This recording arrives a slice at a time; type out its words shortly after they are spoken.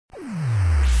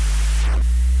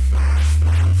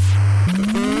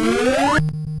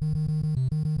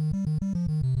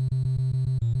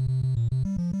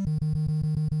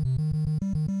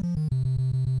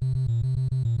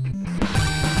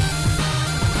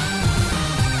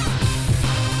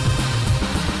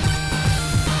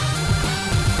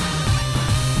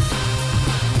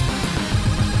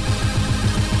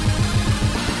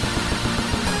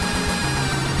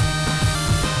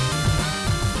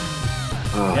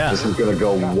Yeah. This is going to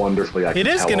go wonderfully. It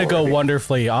is going to go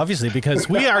wonderfully, obviously, because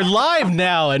we are live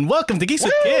now. And welcome to Geeks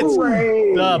with Kids,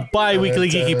 the bi-weekly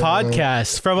geeky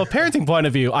podcast. From a parenting point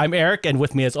of view, I'm Eric, and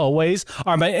with me, as always,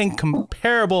 are my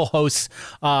incomparable hosts,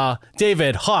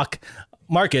 David, Hawk,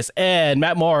 Marcus, and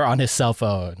Matt Moore on his cell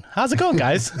phone. How's it going,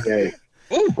 guys? Yay.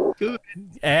 Ooh, good.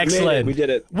 Excellent. We did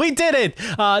it. We did it.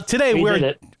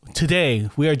 Today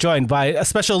we are joined by a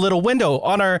special little window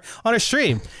on our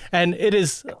stream, and it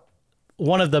is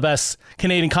one of the best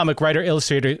Canadian comic writer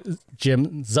illustrator,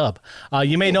 Jim Zub.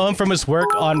 You may know him from his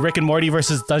work on Rick and Morty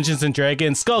versus Dungeons and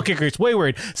Dragons, Skull Kickers,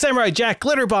 Wayward, Samurai Jack,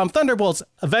 Glitter Bomb, Thunderbolts,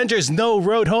 Avengers, No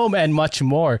Road Home, and much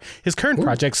more. His current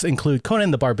projects include Conan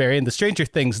the Barbarian, the Stranger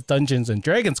Things Dungeons and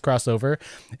Dragons crossover,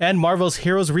 and Marvel's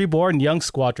Heroes Reborn Young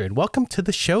Squadron. Welcome to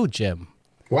the show, Jim.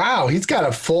 Wow, he's got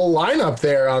a full lineup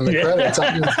there on the credits.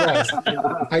 I'm impressed.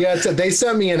 I got to, they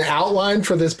sent me an outline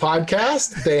for this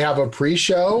podcast. They have a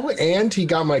pre-show, and he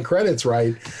got my credits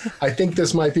right. I think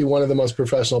this might be one of the most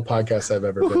professional podcasts I've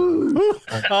ever been on.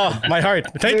 Oh, my heart.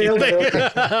 Thank you.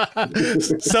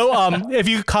 So, if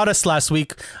you caught us last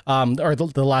week, or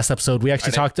the last episode, we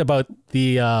actually talked about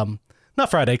the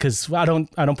not Friday, because I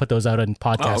don't put those out in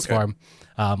podcast form.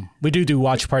 We do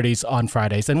watch parties on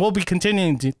Fridays, and we'll be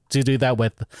continuing to do that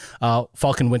with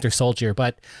Falcon Winter Soldier.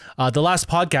 But the last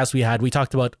podcast we had, we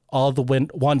talked about all the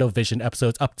WandaVision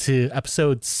episodes up to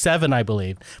episode 7, I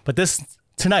believe. But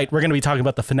tonight, we're going to be talking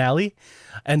about the finale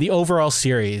and the overall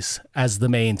series as the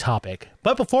main topic.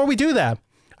 But before we do that,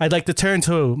 I'd like to turn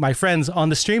to my friends on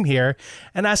the stream here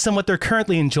and ask them what they're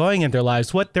currently enjoying in their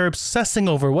lives, what they're obsessing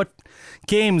over, what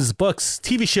games, books,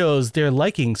 TV shows they're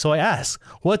liking. So I ask,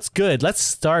 what's good? Let's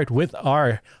start with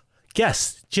our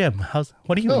guest, Jim.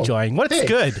 What are you enjoying? What's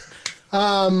good?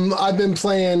 I've been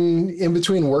playing, in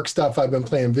between work stuff, I've been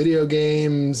playing video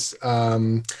games.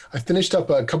 I finished up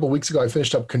a couple weeks ago, I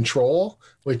finished up Control,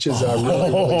 which is a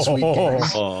really sweet game.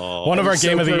 One of our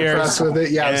game of the years. With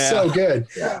it. Yeah, it's so good.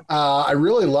 I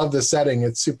really love the setting.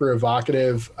 It's super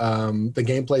evocative. The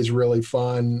gameplay is really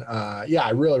fun. I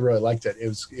really liked it. It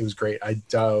was great. I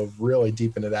dove really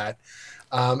deep into that.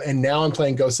 And now I'm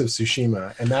playing Ghost of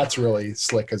Tsushima, and that's really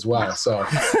slick as well. So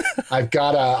I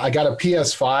got a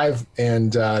PS5,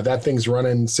 and that thing's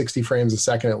running 60 frames a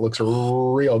second. It looks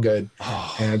real good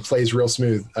and it plays real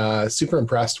smooth. Super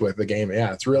impressed with the game.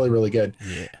 Yeah, it's really, really good.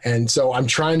 Yeah. And so I'm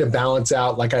trying to balance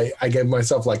out, like I give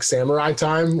myself like samurai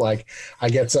time. Like I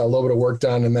get a little bit of work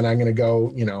done, and then I'm going to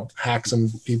go, hack some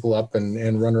people up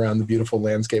and run around the beautiful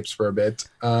landscapes for a bit.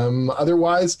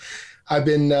 Otherwise, I've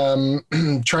been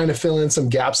trying to fill in some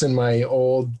gaps in my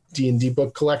old D&D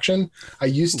book collection. I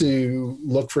used to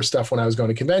look for stuff when I was going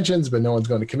to conventions, but no one's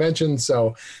going to conventions.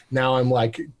 So now I'm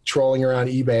like trolling around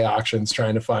eBay auctions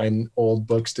trying to find old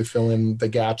books to fill in the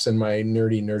gaps in my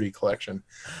nerdy collection.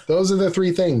 Those are the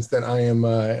 3 things that I am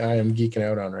geeking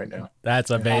out on right now.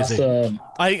 That's amazing.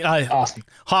 Awesome.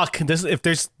 Hawk, if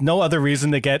there's no other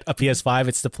reason to get a PS5,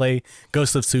 it's to play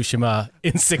Ghost of Tsushima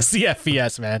in 60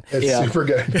 FPS, man. It's super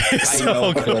good. It's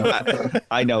so good.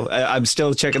 I know. I'm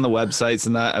still checking the websites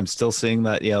and that. I'm still seeing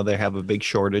that, they have a big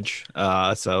shortage.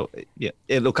 So yeah,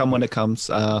 it'll come when it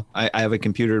comes. I have a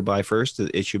computer to buy first.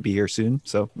 It should be here soon.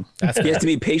 So you have to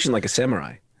be patient like a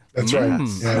samurai. That's right.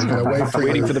 Yeah, I'm gonna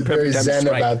waiting for the perfect time to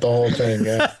strike. About the whole thing.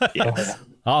 Yeah. Yes.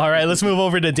 All right, let's move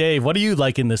over to Dave. What are you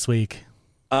liking this week?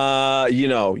 You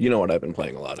know what I've been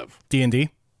playing a lot of.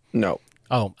 D&D? No.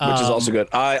 Oh, which is also good.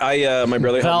 My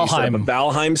brother helped me set up a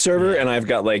Valheim server, and I've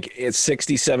got it's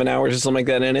 67 hours or something like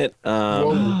that in it.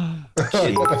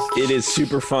 It is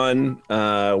super fun.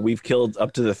 We've killed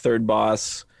up to the 3rd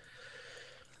boss.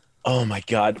 Oh my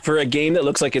god! For a game that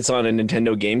looks like it's on a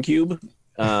Nintendo GameCube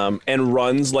and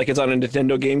runs like it's on a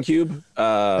Nintendo GameCube,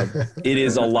 it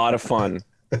is a lot of fun.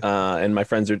 And my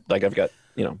friends are like, I've got,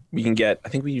 we can get. I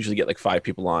think we usually get like 5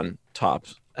 people on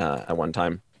tops at one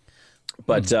time.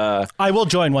 But I will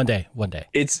join one day.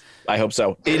 I hope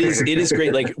so. It is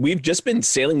great. Like we've just been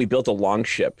sailing. We built a long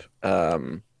ship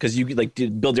because you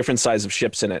build different sizes of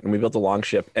ships in it, and we built a long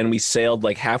ship, and we sailed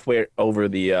like halfway over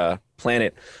the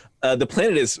planet. The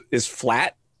planet is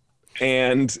flat,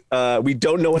 and we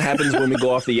don't know what happens when we go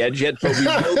off the edge yet, but we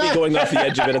will be going off the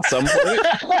edge of it at some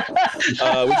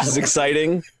point, which is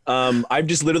exciting. I've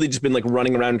just literally been like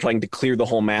running around trying to clear the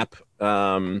whole map.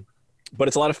 But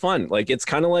it's a lot of fun. Like it's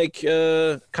kind of like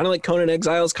Conan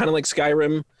Exiles, kind of like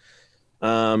Skyrim.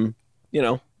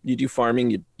 You do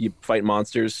farming, you fight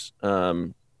monsters.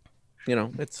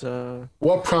 It's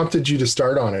What prompted you to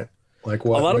start on it? Like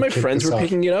what? A lot of my friends were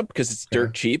picking it up because it's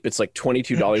dirt cheap. It's like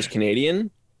 $22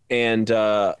 Canadian, and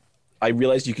I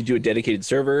realized you could do a dedicated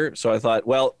server. So I thought,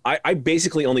 well, I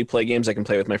basically only play games I can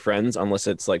play with my friends, unless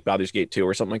it's like Baldur's Gate 2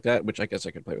 or something like that, which I guess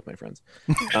I could play with my friends.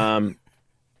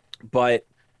 But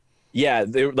yeah,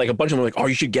 they were like a bunch of them were like, oh,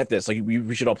 you should get this. Like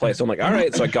we should all play. So I'm like, all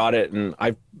right. So I got it, and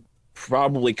I've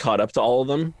probably caught up to all of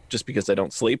them just because I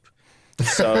don't sleep.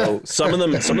 So some of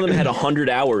them had 100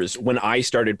 hours when I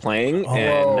started playing.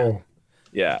 And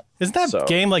yeah. Isn't that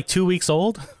game like 2 weeks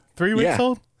old? 3 weeks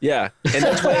old? Yeah. And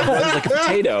that's why it runs like a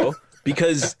potato,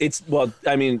 because it's not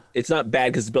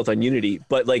bad because it's built on Unity,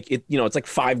 but like it's like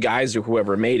 5 guys or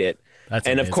whoever made it. That's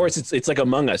amazing. Of course it's like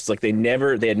Among Us. Like they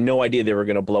had no idea they were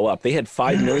going to blow up. They had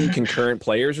 5 million concurrent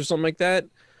players or something like that.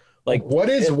 Like what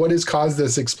has caused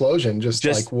this explosion? Just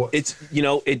like what?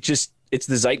 It's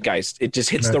the zeitgeist. It just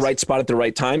hits the right spot at the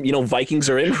right time. Vikings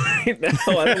are in right now.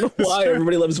 I don't know why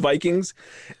everybody loves Vikings.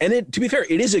 And to be fair,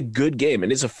 it is a good game.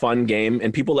 It is a fun game,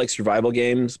 and people like survival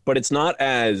games, but it's not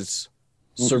as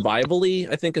survival-y,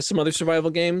 I think, as some other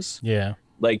survival games. Yeah.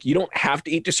 Like you don't have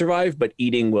to eat to survive, but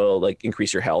eating will like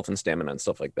increase your health and stamina and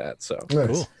stuff like that. So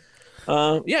cool.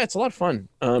 Yeah, it's a lot of fun.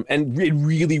 And it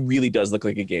really, really does look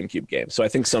like a GameCube game. So I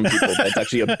think some people, that's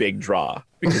actually a big draw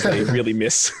because they really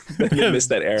miss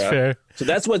that era. Fair. So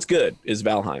that's what's good is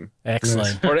Valheim.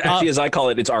 Excellent. Or actually, as I call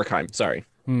it, it's Arkheim. Sorry.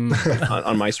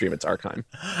 On my stream, it's Arkheim.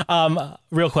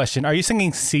 Real question. Are you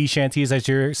singing sea shanties as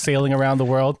you're sailing around the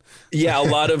world? Yeah, a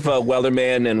lot of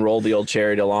Weatherman and Roll the Old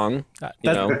Chariot Along.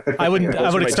 I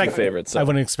would expect favorites. So. I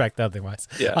wouldn't expect otherwise.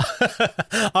 Yeah.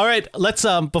 All right. Let's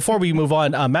before we move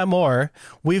on, Matt Moore,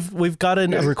 we've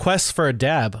gotten a request for a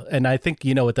dab, and I think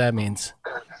you know what that means.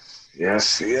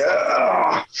 Yes.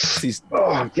 Yeah.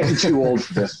 I'm getting too old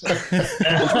for this.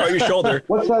 Throw your shoulder.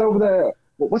 What's that over there?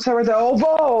 What's that right there?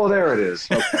 Oh, there it is.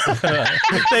 Okay.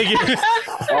 Thank you.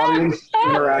 Audience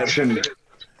interaction.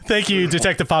 Thank you,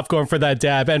 Detective Popcorn, for that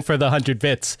dab and for the 100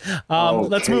 bits.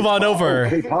 Let's move on over.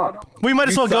 We might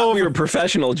as well go over. We were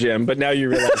professional, Jim, but now you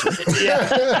realize.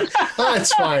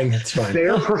 It's fine. It's fine.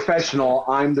 They're professional.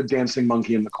 I'm the dancing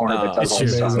monkey in the corner that does all the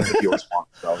stuff that the viewers want.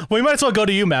 So. We might as well go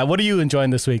to you, Matt. What are you enjoying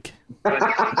this week?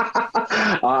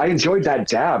 I enjoyed that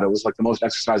dab. It was like the most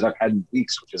exercise I've had in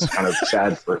weeks, which is kind of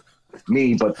sad for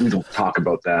me, but we don't talk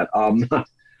about that.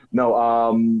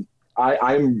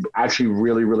 I'm actually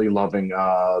really, really loving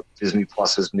Disney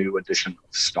Plus's new edition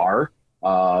of Star,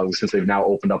 since they've now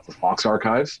opened up the Fox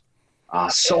archives.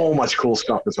 So much cool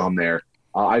stuff is on there.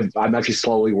 I'm actually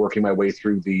slowly working my way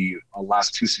through the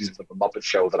last 2 seasons of The Muppet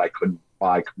Show that I couldn't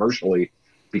buy commercially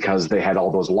because they had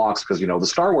all those locks, because, the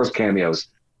Star Wars cameos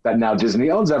that now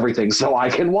Disney owns everything, so I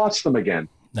can watch them again.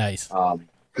 Nice.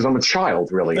 Because I'm a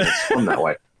child, really. It's fun that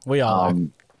way. We all are.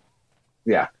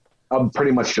 Yeah.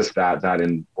 Pretty much just that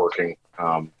and working.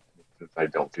 I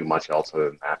don't do much else other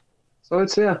than that. So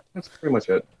that's pretty much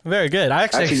it. Very good. I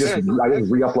just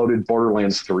re-uploaded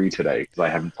Borderlands 3 today because I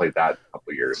haven't played that in a couple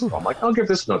of years. So I'm like, I'll give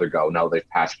this another go. Now they've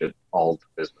patched it all to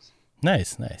business.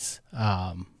 Nice.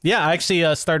 Yeah, I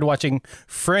actually started watching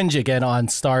Fringe again on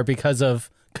Star because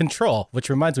of Control, which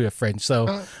reminds me of Fringe.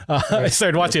 So I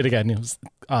started watching it again. It was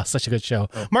such a good show.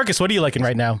 Marcus, what are you liking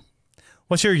right now?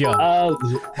 What's your yum?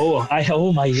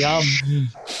 My yum.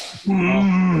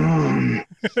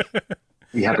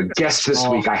 We have a guest this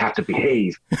week. I have to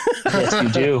behave. Yes, you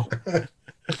do.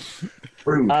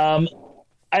 Rude.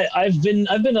 I've been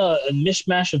a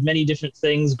mishmash of many different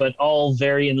things, but all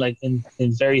vary in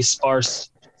very sparse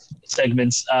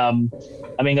segments. I've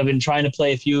been trying to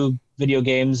play a few video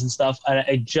games and stuff.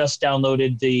 I just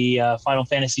downloaded the Final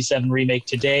Fantasy VII remake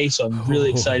today, so I'm really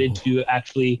excited to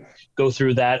actually go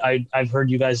through that. I've heard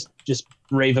you guys just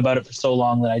rave about it for so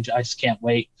long that I just can't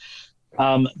wait.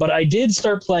 But I did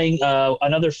start playing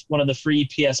another one of the free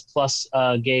PS Plus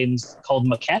games called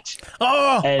Maquette.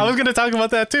 I was going to talk about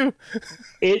that too.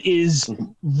 It is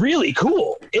really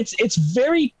cool. It's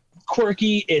very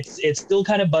quirky. It's still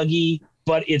kind of buggy,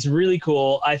 but it's really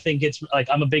cool. I think it's like,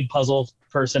 I'm a big puzzle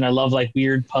person. I love like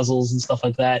weird puzzles and stuff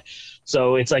like that.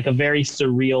 So it's like a very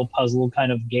surreal puzzle kind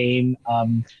of game.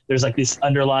 There's like this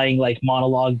underlying like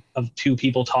monologue of 2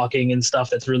 people talking and stuff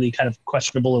that's really kind of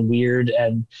questionable and weird.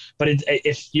 But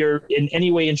if you're in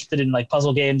any way interested in like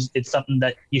puzzle games, it's something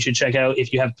that you should check out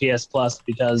if you have PS Plus,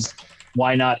 because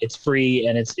why not? It's free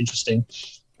and it's interesting.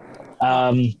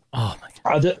 Oh my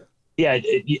God.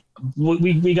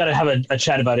 We got to have a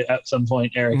chat about it at some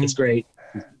point, Eric. Mm-hmm. It's great.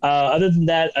 Other than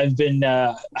that, I've been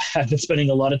spending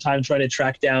a lot of time trying to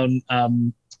track down.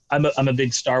 I'm a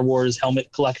big Star Wars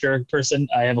helmet collector person.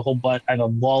 I have I have a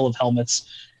wall of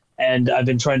helmets, and I've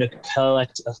been trying to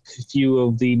collect a few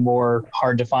of the more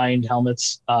hard to find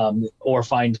helmets, or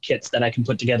find kits that I can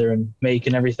put together and make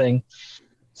and everything.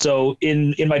 So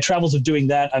in my travels of doing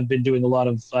that, I've been doing a lot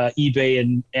of eBay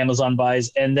and Amazon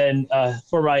buys. And then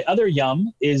for my other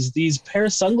yum is these pair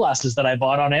of sunglasses that I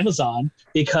bought on Amazon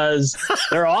because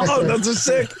they're awesome. Oh, those are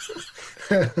sick.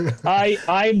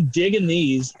 I'm digging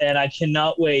these, and I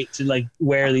cannot wait to like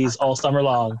wear these all summer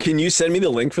long. Can you send me the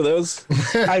link for those?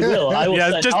 I will.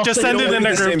 Yeah, just send it in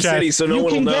a group chat. City so no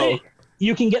one will know.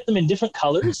 You can get them in different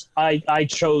colors. I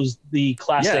chose the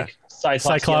classic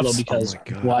Cyclops yellow because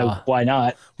why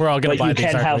not? We're all gonna but buy you these.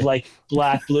 can have like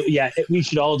black, blue. Yeah, we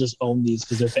should all just own these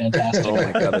because they're fantastic. Oh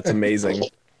my god, that's amazing.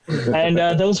 And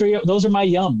those are my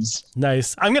yums.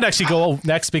 Nice. I'm gonna actually go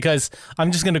next because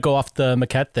I'm just gonna go off the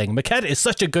Maquette thing. Maquette is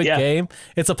such a good game.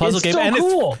 It's a puzzle game, so and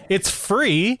cool. it's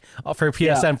free for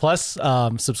PSN Plus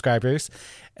subscribers.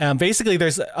 Basically,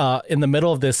 there's in the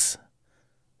middle of this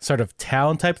sort of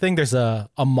town type thing, there's a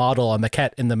model, a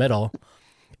maquette in the middle,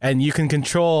 and you can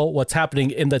control what's happening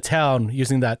in the town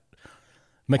using that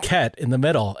maquette in the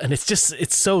middle, and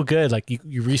it's so good. Like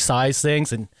you resize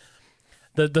things, and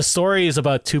the story is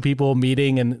about two people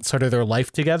meeting and sort of their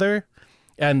life together,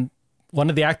 and one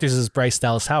of the actors is Bryce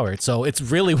Dallas Howard, so it's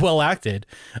really well acted.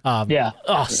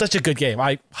 Such a good game.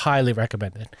 I highly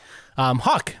recommend it.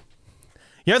 Hawk,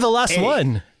 you're the last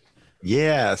one.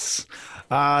 Yes.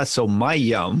 So my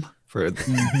yum for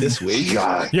this week.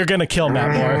 You're gonna kill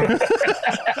Matt Moore.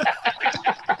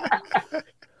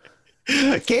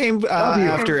 Came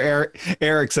after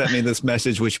Eric sent me this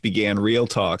message, which began Real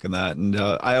Talk and that. And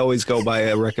I always go by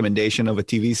a recommendation of a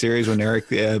TV series when Eric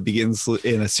begins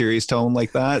in a serious tone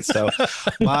like that. So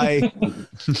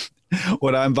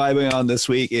what I'm vibing on this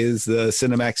week is the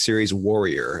Cinemax series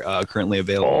Warrior, currently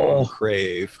available on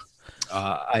Crave.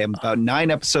 I am about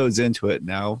 9 episodes into it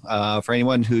now. For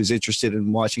anyone who's interested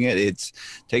in watching it, it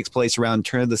takes place around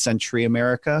turn of the century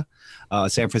America,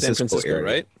 San Francisco area.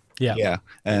 Right? Yeah,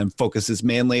 and focuses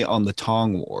mainly on the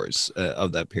Tong Wars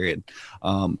of that period.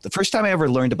 The first time I ever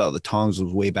learned about the Tongs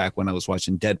was way back when I was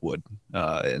watching Deadwood,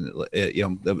 and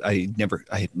I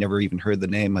had never even heard the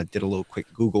name. I did a little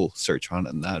quick Google search on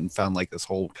it and found like this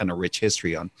whole kind of rich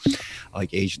history on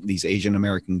like these Asian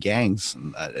American gangs,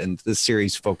 and this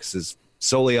series focuses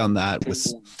solely on that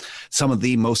with some of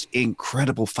the most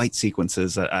incredible fight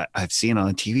sequences that I've seen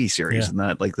on a TV series, and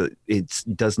that like a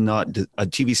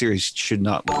TV series should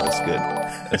not look this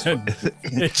good.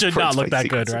 It should not look that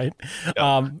good, right?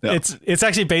 No. It's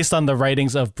actually based on the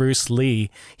writings of Bruce Lee.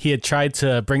 He had tried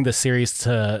to bring the series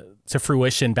to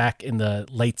fruition back in the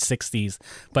late 60s,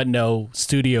 but no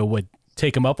studio would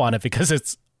take him up on it because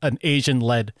it's an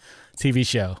Asian-led TV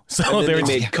show. So they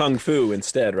made Kung Fu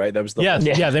instead, right? That was the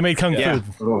they made Kung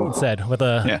Fu instead with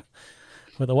a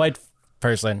white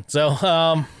person. So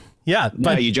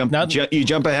but you jump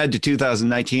ahead to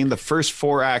 2019. The first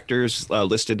 4 actors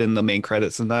listed in the main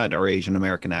credits in that are Asian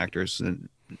American actors, and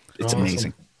it's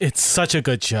amazing. It's such a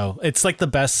good show. It's like the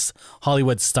best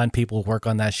Hollywood stunt people work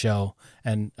on that show,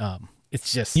 and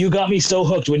it's just you got me so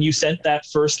hooked when you sent that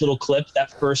first little clip,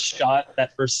 that first shot,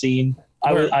 that first scene.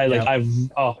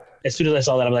 As soon as I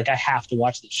saw that, I'm like, I have to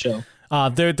watch this show.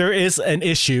 There is an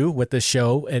issue with this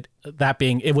show. That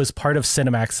being, it was part of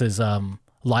Cinemax's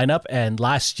lineup, and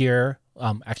last year,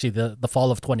 actually the fall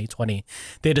of 2020,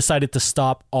 they decided to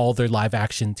stop all their live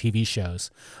action TV shows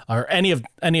or any of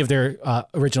their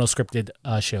original scripted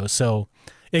shows. So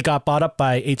it got bought up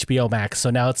by HBO Max. So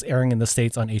now it's airing in the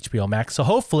States on HBO Max. So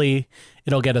hopefully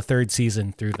it'll get a 3rd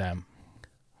season through them.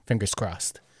 Fingers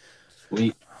crossed.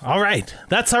 Sweet. All right,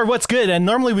 that's our what's good. And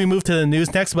normally we move to the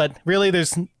news next, but really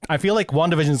I feel like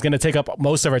WandaVision is going to take up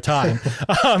most of our time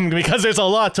because there's a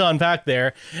lot to unpack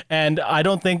there. And I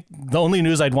don't think the only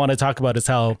news I'd want to talk about is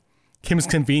how Kim's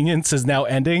Convenience is now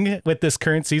ending with this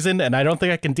current season. And I don't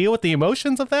think I can deal with the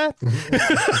emotions of that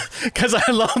because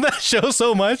I love that show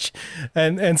so much.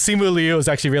 And Simu Liu is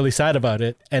actually really sad about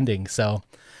it ending. So,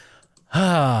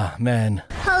 man.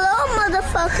 Hello,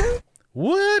 motherfucker.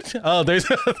 What? Oh, there's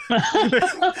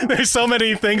so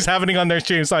many things happening on their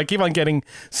stream, so I keep on getting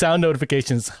sound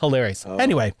notifications. Hilarious.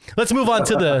 Anyway, let's move on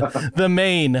to the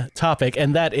main topic,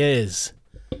 and that is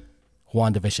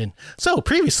WandaVision. So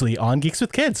previously on Geeks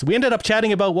with Kids, we ended up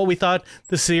chatting about what we thought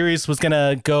the series was going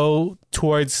to go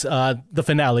towards the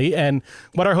finale and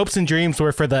what our hopes and dreams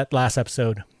were for that last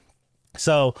episode.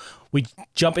 So we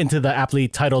jump into the aptly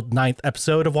titled 9th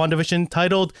episode of WandaVision,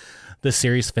 titled The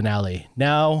Series Finale.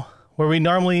 Now, where we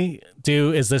normally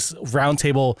do is this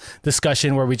roundtable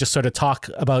discussion where we just sort of talk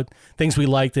about things we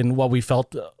liked and what we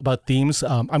felt about themes.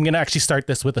 I'm going to actually start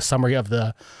this with a summary of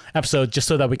the episode just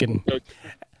so that we can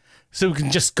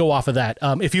just go off of that.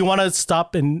 If you want to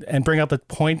stop and bring up a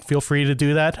point, feel free to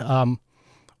do that.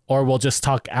 Or we'll just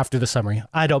talk after the summary.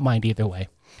 I don't mind either way.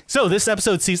 So this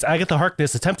episode sees Agatha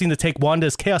Harkness attempting to take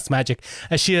Wanda's chaos magic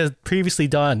as she had previously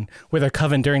done with her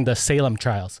coven during the Salem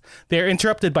trials. They are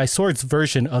interrupted by Sword's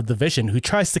version of the Vision, who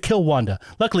tries to kill Wanda.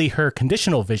 Luckily, her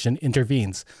conditional vision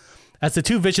intervenes. As the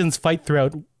two visions fight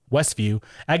throughout Westview,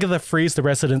 Agatha frees the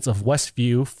residents of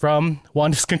Westview from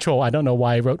Wanda's control. I don't know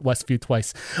why I wrote Westview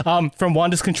twice. From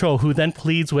Wanda's control, who then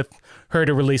pleads with her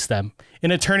to release them.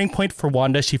 In a turning point for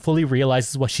Wanda, she fully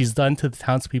realizes what she's done to the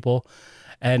townspeople,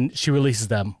 and she releases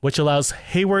them, which allows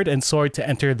Hayward and Sword to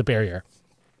enter the barrier.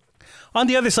 On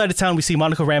the other side of town, we see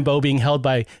Monica Rambeau being held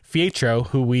by Pietro,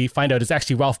 who we find out is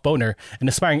actually Ralph Boner, an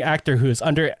aspiring actor who is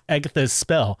under Agatha's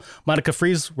spell. Monica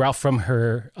frees Ralph from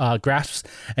her grasp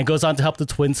and goes on to help the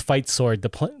twins fight Sword,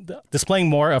 displaying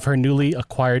more of her newly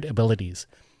acquired abilities.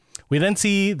 We then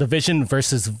see the Vision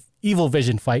versus Evil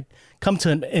Vision fight come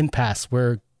to an impasse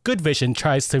where Good Vision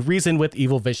tries to reason with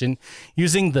Evil Vision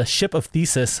using the Ship of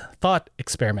Theseus thought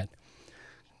experiment.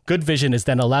 Good Vision is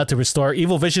then allowed to restore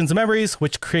Evil Vision's memories,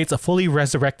 which creates a fully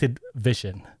resurrected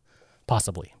Vision.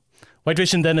 Possibly. White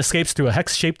Vision then escapes through a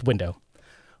hex-shaped window.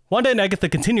 Wanda and Agatha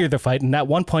continue their fight, and at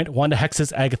one point, Wanda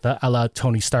hexes Agatha, a la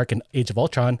Tony Stark in Age of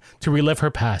Ultron, to relive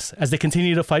her past. As they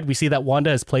continue to fight, we see that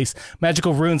Wanda has placed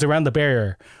magical runes around the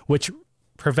barrier, which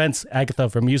prevents Agatha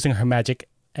from using her magic,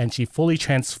 and she fully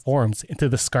transforms into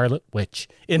the Scarlet Witch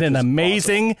in an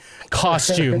amazing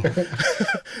costume.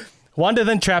 Wanda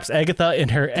then traps Agatha in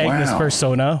her Agnes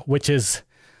persona, which is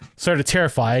sort of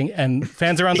terrifying, and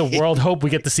fans around the world hope we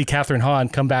get to see Catherine Hahn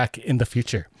come back in the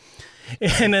future.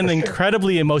 In an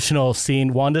incredibly emotional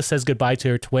scene, Wanda says goodbye to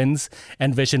her twins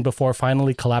and Vision before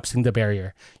finally collapsing the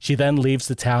barrier. She then leaves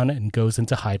the town and goes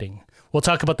into hiding. We'll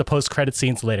talk about the post-credit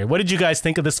scenes later. What did you guys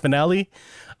think of this finale?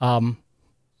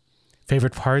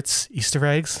 Favorite parts, Easter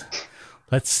eggs?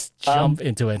 Let's jump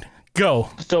into it. Go.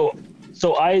 So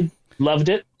I loved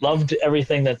it. Loved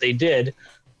everything that they did.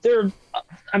 There's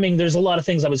a lot of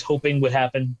things I was hoping would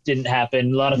happen, didn't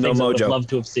happen. A lot of things I would love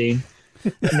to have seen.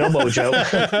 No mojo.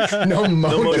 No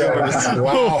mojo.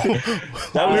 Wow.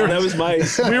 That was my.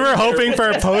 We were hoping for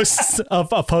a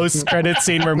post-credit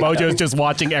scene where Mojo's just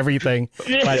watching everything.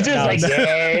 Just like,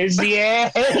 yes.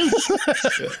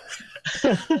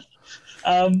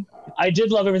 I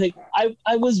did love everything.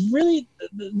 I was really,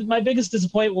 my biggest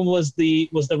disappointment was the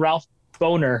Ralph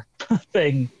Boner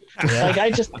thing. Yeah. Like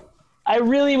I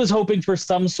really was hoping for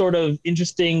some sort of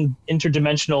interesting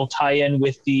interdimensional tie-in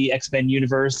with the X-Men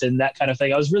universe and that kind of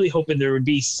thing. I was really hoping there would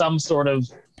be some sort of,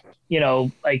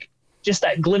 like just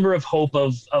that glimmer of hope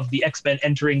of the X-Men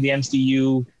entering the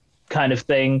MCU kind of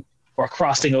thing, or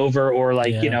crossing over, or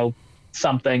like,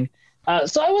 something.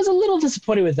 So I was a little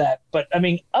disappointed with that, but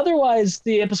otherwise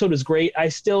the episode was great. I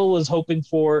still was hoping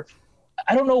for,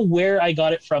 I don't know where I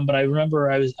got it from, but I remember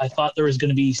I thought there was going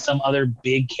to be some other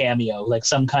big cameo, like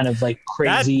some kind of like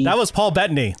crazy. That was Paul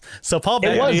Bettany. So Paul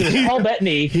Bettany. It was Paul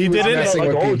Bettany. He did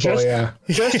it.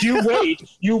 Just you wait.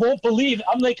 You won't believe.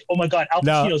 I'm like, oh my God, Al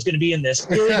Pacino's going to be in this.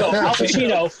 Here we go. Al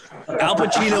Pacino. Al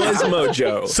Pacino is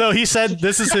Mojo. So he said,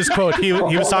 this is his quote. He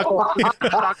was talking.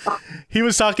 He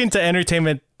was talking to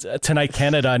Entertainment Tonight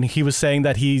Canada, and he was saying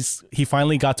that he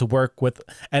finally got to work with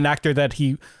an actor that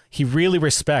he really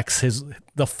respects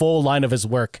the full line of his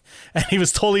work, and he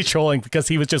was totally trolling because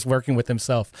he was just working with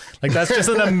himself. Like, that's just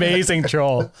an amazing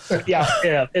troll. Yeah,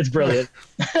 it's brilliant.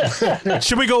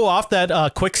 Should we go off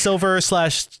that Quicksilver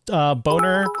 /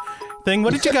 Boner thing?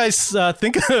 What did you guys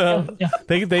think?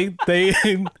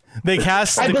 They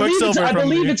cast the Quicksilver. I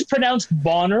believe it's pronounced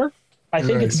Bonner. I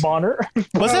think it's Bonner.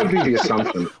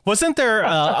 Wasn't there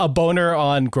a Boner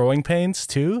on Growing Pains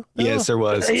too? Yes, there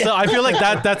was. So I feel like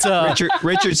that's a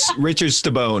Richard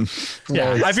Stabone.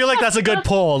 Yeah, I feel like that's a good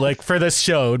pull, like for this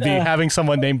show, having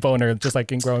someone named Boner, just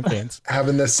like in Growing Pains.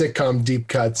 Having the sitcom deep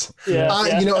cuts. Yeah.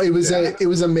 It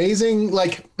was amazing.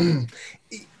 Like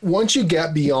once you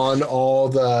get beyond all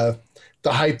the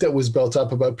hype that was built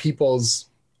up about people's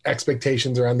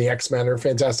expectations around the X-Men or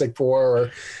Fantastic Four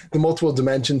or the multiple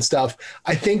dimension stuff,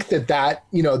 I think that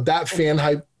fan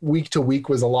hype week to week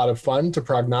was a lot of fun to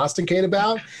prognosticate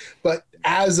about. But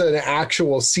as an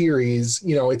actual series,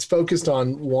 it's focused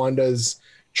on Wanda's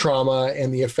trauma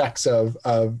and the effects of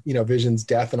Vision's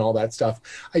death and all that stuff.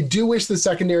 I do wish the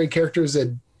secondary characters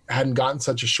hadn't gotten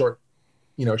such a short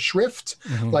shrift.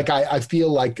 Mm-hmm. Like I feel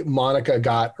like Monica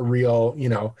got a real,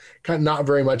 kind of not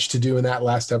very much to do in that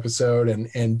last episode,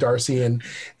 and Darcy, and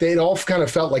they all kind of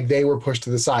felt like they were pushed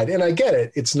to the side. And I get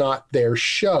it. It's not their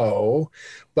show,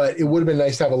 but it would have been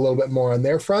nice to have a little bit more on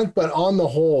their front. But on the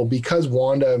whole, because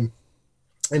Wanda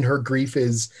and her grief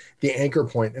is the anchor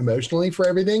point emotionally for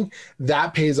everything,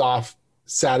 that pays off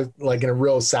like in a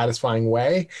real satisfying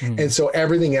way. And so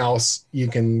everything else you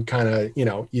can kind of,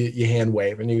 you hand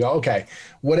wave and you go, okay,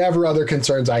 whatever other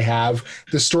concerns I have,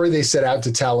 the story they set out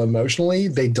to tell emotionally,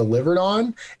 they delivered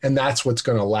on, and that's what's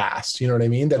going to last. You know what I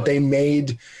mean? That they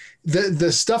made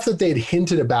the stuff that they'd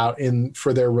hinted about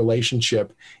for their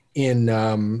relationship in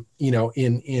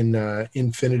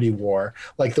Infinity War,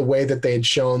 like the way that they had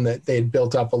shown that they had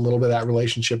built up a little bit of that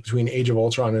relationship between Age of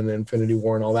Ultron and Infinity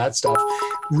War and all that stuff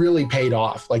really paid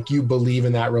off. Like, you believe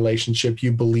in that relationship,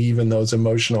 you believe in those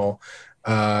emotional,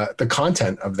 the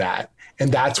content of that. And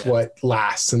that's what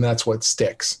lasts, and that's what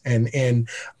sticks. And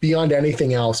beyond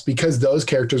anything else, because those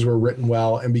characters were written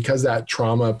well, and because that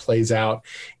trauma plays out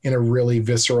in a really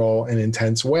visceral and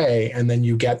intense way, and then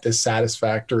you get this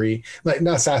the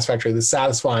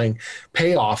satisfying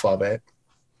payoff of it,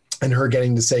 and her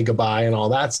getting to say goodbye and all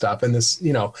that stuff, and this,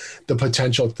 the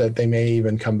potential that they may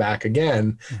even come back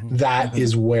again, that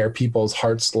is where people's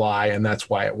hearts lie, and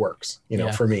that's why it works,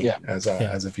 for me as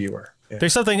a viewer. Yeah.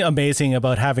 There's something amazing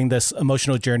about having this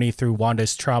emotional journey through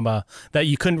Wanda's trauma that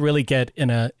you couldn't really get in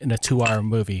a 2-hour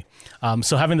movie.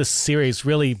 So having this series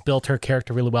really built her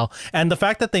character really well. And the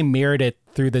fact that they mirrored it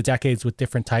through the decades with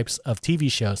different types of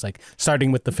TV shows, like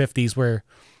starting with the 50s where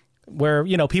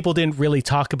people didn't really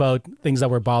talk about things that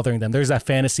were bothering them. There's that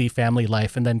fantasy family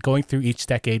life, and then going through each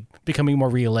decade, becoming more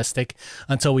realistic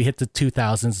until we hit the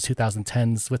 2000s,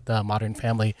 2010s with the Modern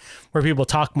Family, where people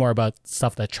talk more about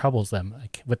stuff that troubles them,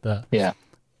 like with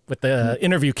the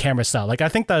interview camera style. Like, I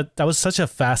think that was such a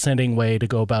fascinating way to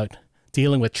go about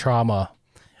dealing with trauma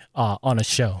on a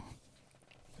show.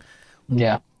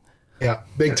 Yeah. Yeah,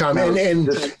 big time. And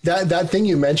that thing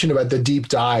you mentioned about the deep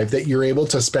dive, that you're able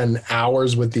to spend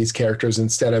hours with these characters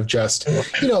instead of just,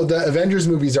 the Avengers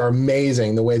movies are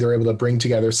amazing the way they're able to bring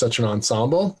together such an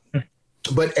ensemble.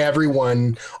 But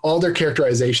all their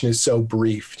characterization is so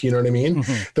brief. You know what I mean?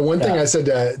 The one thing I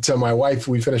said to my wife,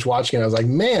 we finished watching it, I was like,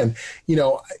 man,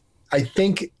 I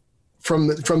think from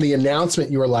the announcement,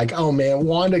 you were like, oh man,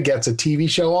 Wanda gets a TV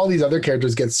show. All these other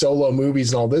characters get solo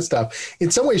movies and all this stuff.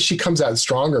 In some ways, she comes out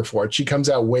stronger for it. She comes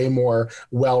out way more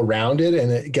well-rounded,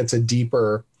 and it gets a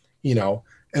deeper,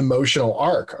 emotional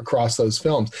arc across those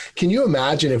films. Can you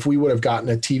imagine if we would have gotten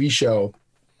a TV show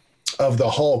of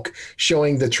the Hulk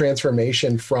showing the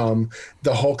transformation from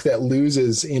the Hulk that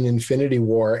loses in Infinity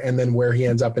War and then where he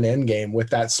ends up in Endgame with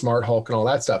that smart Hulk and all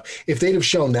that stuff? If they'd have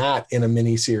shown that in a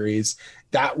miniseries,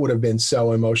 that would have been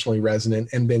so emotionally resonant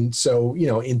and been so,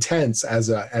 intense as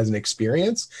an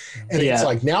experience. And it's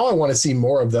like, now I want to see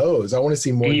more of those. I want to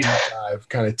see more deep dive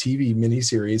kind of TV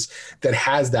miniseries that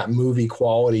has that movie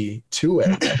quality to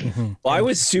it. Well, I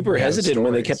was super hesitant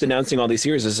when they kept announcing all these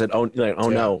series. I said,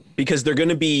 no, because they're going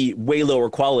to be way lower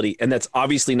quality. And that's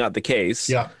obviously not the case.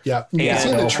 Yeah. Yeah. You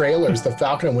see the trailers, the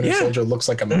Falcon and Winter Soldier looks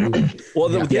like a movie. Well,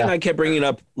 the thing I kept bringing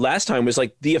up last time was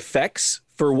like the effects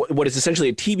for what is essentially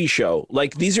a TV show.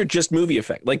 Like, these are just movie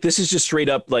effects. Like, this is just straight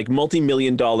up like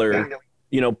multi-million-dollar,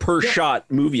 per shot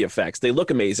movie effects. They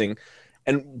look amazing.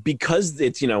 And because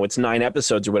it's 9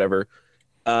 episodes or whatever,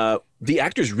 the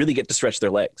actors really get to stretch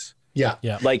their legs. Yeah.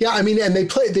 I mean, and they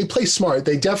play smart.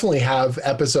 They definitely have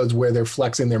episodes where they're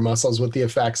flexing their muscles with the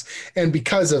effects. And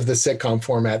because of the sitcom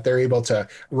format, they're able to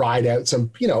ride out some,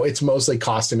 it's mostly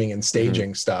costuming and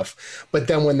staging stuff. But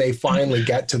then when they finally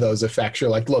get to those effects, you're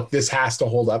like, look, this has to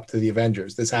hold up to the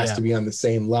Avengers. This has to be on the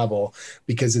same level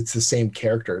because it's the same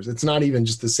characters. It's not even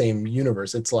just the same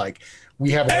universe. It's like,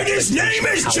 we have. And his name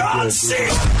is John C.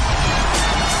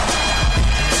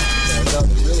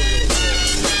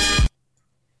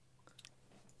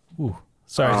 Ooh,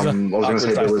 sorry. I was going to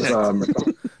say there was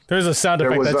there's a sound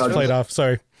effect that just played off.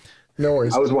 Sorry. No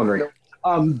worries. I was wondering.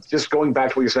 Just going back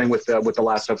to what you're saying with the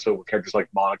last episode, where characters like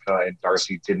Monica and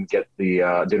Darcy didn't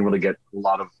really get a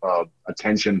lot of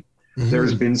attention.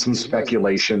 There's been some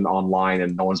speculation online,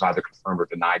 and no one's either confirmed or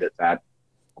denied it, that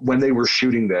when they were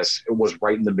shooting this, it was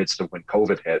right in the midst of when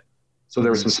COVID hit. So there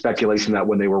was some speculation that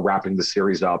when they were wrapping the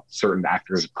series up, certain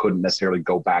actors couldn't necessarily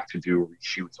go back to do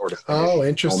reshoots or to finish. Oh,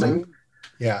 interesting. Filming.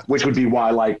 Yeah, which would be why,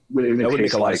 like, in the that would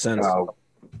case make a lot like of sense.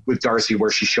 With Darcy,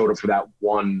 where she showed up for that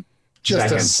one, just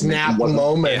second, a snap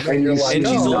moment, and you're like, and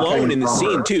she's alone in the from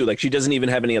scene her. too. Like, she doesn't even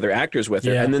have any other actors with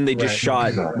her. And then they just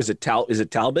shot. Was it Is it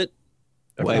Talbot?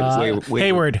 Hayward.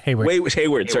 Hayward.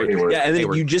 Sorry. Hayward. Yeah, and then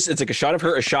Hayward. it's like a shot of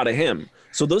her, a shot of him.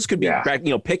 So those could be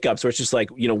pickups where it's just like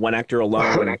one actor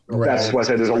alone. That's why I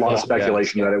said there's a lot of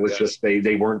speculation that it was just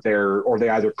they weren't there, or they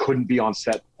either couldn't be on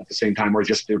set at the same time, or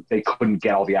just they couldn't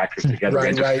get all the actors together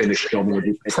and just finish filming with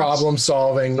the problem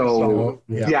solving. So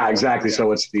exactly.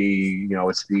 So it's the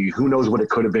who knows what it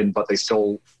could have been, but they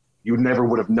still, you never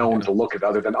would have known to look at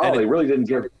other than they really didn't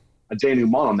give a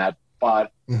denouement on that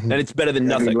but And it's better than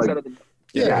nothing.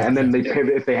 and then they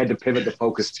pivot if they had to pivot the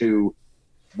focus to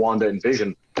Wanda and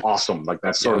Vision. Awesome, like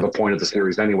that's sort of the point of the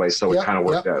series anyway. So it kind of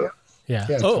worked out. Yeah.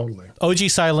 Totally. OG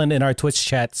Silent in our Twitch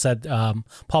chat said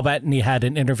Paul Bettany had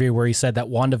an interview where he said that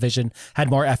WandaVision had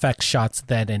more FX shots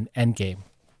than in Endgame.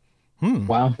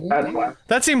 Wow.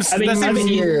 That seems I mean,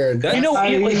 Weird. You know,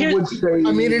 I here- would say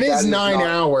I mean, it that is 9 not-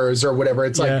 hours or whatever.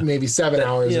 It's like maybe 7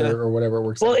 hours or whatever it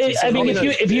works well, out. I mean,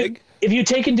 if you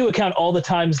take into account all the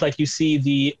times like you see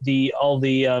the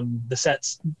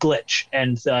sets glitch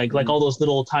and like all those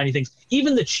little tiny things,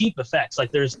 even the cheap effects,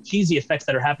 like there's cheesy effects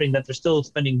that are happening that they're still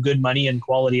spending good money and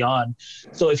quality on.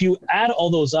 So if you add all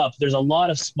those up, there's a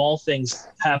lot of small things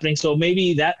happening. So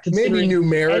maybe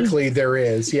numerically there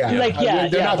is, they're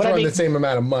not but throwing the same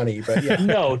amount of money, but yeah.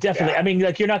 No, definitely. I mean,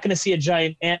 like you're not going to see a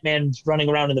giant Ant-Man running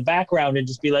around in the background and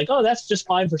just be like, oh, that's just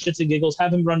fine for shits and giggles.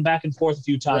 Have him run back and forth a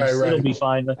few times. Right. It'll be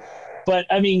fine. But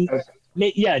I mean,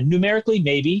 numerically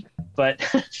maybe, but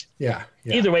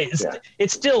either way,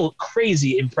 it's still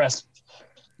crazy impressive.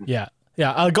 Yeah.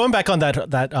 Going back on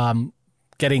that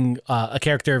getting a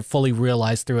character fully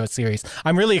realized through a series,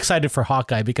 I'm really excited for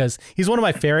Hawkeye because he's one of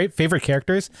my favorite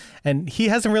characters, and he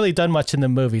hasn't really done much in the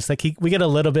movies. Like we get a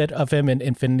little bit of him in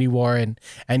Infinity War and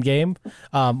Endgame,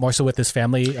 more so with his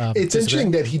family. It's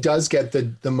interesting that he does get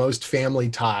the most family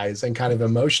ties and kind of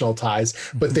emotional ties,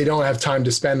 but they don't have time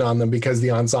to spend on them because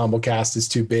the ensemble cast is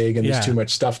too big and there's too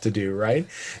much stuff to do, right?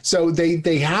 So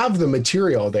they have the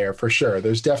material there for sure.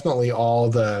 There's definitely all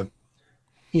the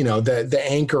the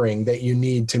anchoring that you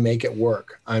need to make it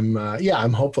work. I'm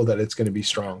hopeful that it's going to be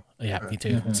strong. Yeah, me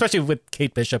too. Especially with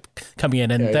Kate Bishop coming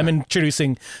in and them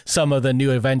introducing some of the new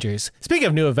Avengers. Speaking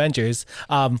of new Avengers,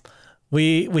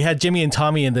 we had Jimmy and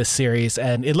Tommy in this series,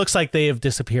 and it looks like they have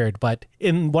disappeared. But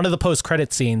in one of the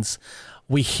post-credit scenes,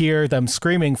 we hear them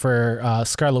screaming for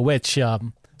Scarlet Witch.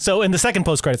 So in the second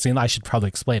post-credit scene, I should probably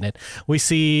explain it. We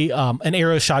see an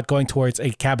arrow shot going towards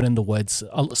a cabin in the woods,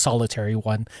 a solitary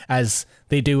one, as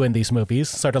they do in these movies,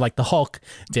 sort of like the Hulk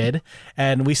did.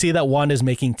 And we see that Wanda is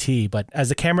making tea. But as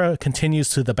the camera continues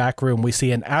to the back room, we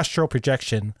see an astral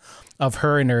projection of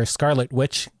her in her Scarlet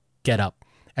Witch getup.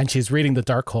 And she's reading the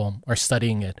Darkhold or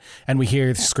studying it. And we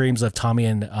hear screams of Tommy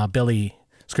and Billy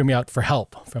screaming out for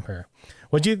help from her.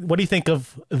 What do you think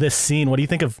of this scene? What do you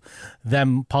think of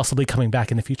them possibly coming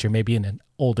back in the future, maybe in an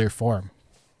older form?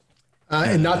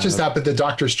 And not just that, but the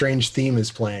Doctor Strange theme is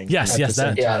playing. Yes,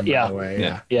 that.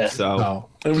 Yeah. So,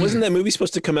 and wasn't that movie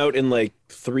supposed to come out in like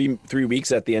three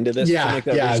weeks at the end of this? Yeah, Like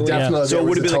that recently? definitely. So it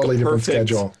would have been totally like a different perfect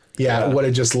schedule. Yeah, it would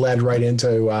have just led right into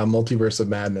Multiverse of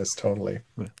Madness. Totally.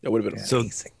 It would have been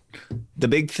amazing. The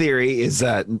big theory is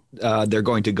that they're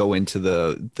going to go into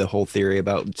the whole theory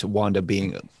about Wanda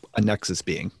being a Nexus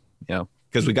being,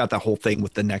 because we got the whole thing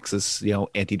with the Nexus,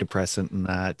 antidepressant and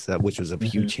that, which was a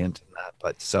huge hint in that.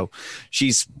 But so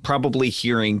she's probably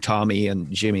hearing Tommy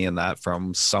and Jimmy and that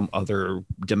from some other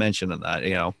dimension of that.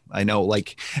 I know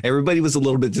like everybody was a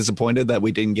little bit disappointed that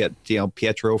we didn't get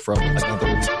Pietro from another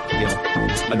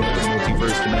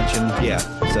multiverse dimension.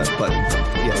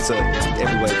 So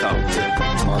everybody thought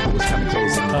that Marvel was kind of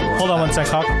closing the door. Hold on one sec,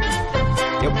 Hawk.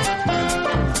 Yep.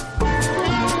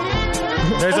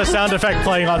 There's a sound effect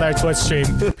playing on our Twitch stream.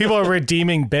 People are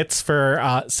redeeming bits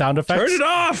for sound effects. Turn it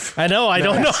off. I know. I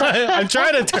don't know. I'm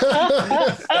trying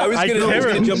to. I was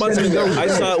gonna jump on something. I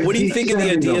saw. What do you think of the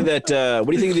idea that?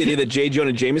 What do you think of the idea that J.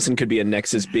 Jonah Jameson could be a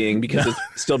Nexus being because it's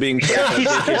still being J.K.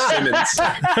 Simmons?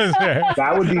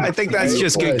 That would be. I think that's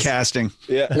just good casting.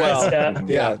 Yeah. Well.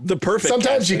 The perfect.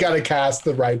 Sometimes casting. you got to cast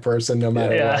the right person, no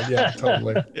matter what. Yeah,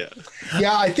 totally.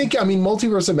 Yeah, I think.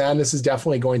 Multiverse of Madness is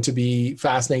definitely going to be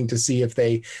fascinating to see if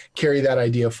they carry that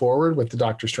idea forward with the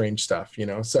Doctor Strange stuff.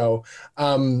 So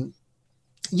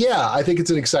I think it's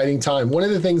an exciting time. One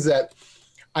of the things that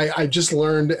I just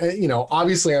learned,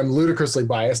 obviously I'm ludicrously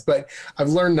biased, but I've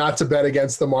learned not to bet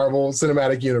against the Marvel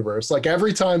Cinematic Universe. Like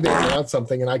every time they announce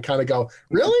something and I kind of go,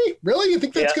 really? You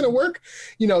think that's going to work?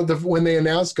 When they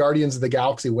announced Guardians of the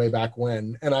Galaxy way back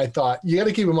when, and I thought, you got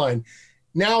to keep in mind,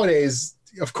 nowadays,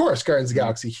 of course, Guardians of the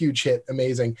Galaxy, huge hit,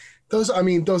 amazing.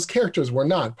 Those characters were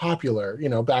not popular,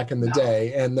 back in the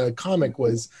day, and the comic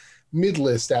was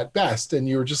mid-list at best. And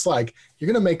you were just like, you're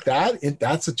going to make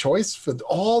that's a choice for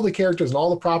all the characters and all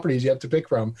the properties you have to pick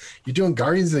from. You're doing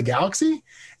Guardians of the Galaxy?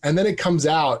 And then it comes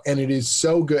out and it is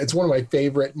so good. It's one of my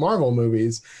favorite Marvel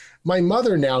movies. My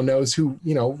mother now knows who,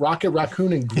 Rocket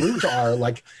Raccoon and Groot are.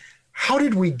 Like, how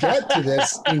did we get to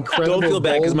this incredible? Don't feel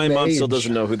bad because my mom still age?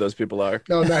 doesn't know who those people are.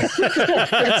 No, it's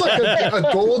like a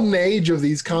golden age of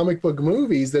these comic book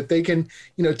movies that they can,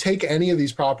 take any of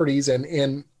these properties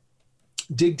and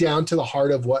dig down to the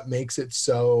heart of what makes it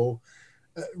so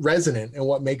resonant and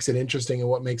what makes it interesting and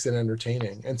what makes it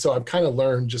entertaining. And so I've kind of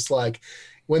learned, just like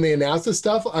when they announce this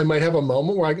stuff, I might have a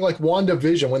moment where I like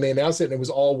WandaVision when they announced it and it was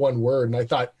all one word. And I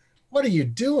thought, what are you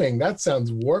doing? That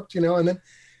sounds warped, and then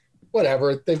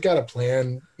whatever, they've got a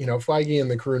plan, Feige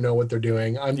and the crew know what they're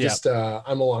doing. I'm just,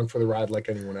 I'm along for the ride like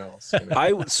anyone else.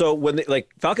 So when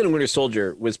Falcon and Winter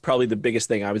Soldier was probably the biggest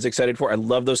thing I was excited for. I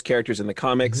love those characters in the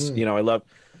comics. Mm-hmm.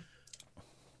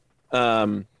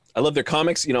 I love their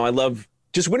comics. I love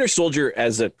just Winter Soldier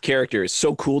as a character is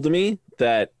so cool to me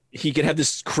that he could have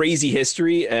this crazy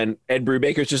history, and Ed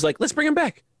Brubaker's just like, let's bring him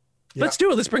back. Let's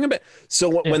do it. Let's bring him back.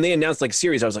 So when they announced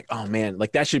series, I was like, oh man,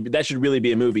 that should really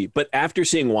be a movie. But after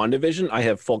seeing WandaVision, I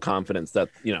have full confidence that,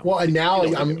 Well, and now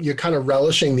you're kind of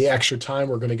relishing the extra time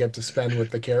we're going to get to spend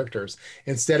with the characters.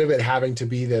 Instead of it having to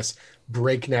be this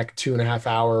breakneck 2.5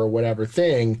 hour or whatever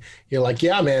thing, you're like,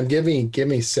 yeah, man, give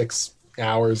me 6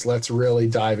 hours. Let's really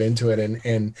dive into it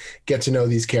and get to know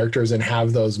these characters and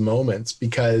have those moments,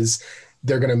 because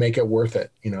they're going to make it worth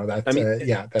it.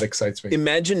 That excites me.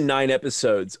 Imagine 9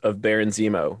 episodes of Baron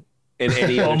Zemo in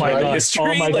any history.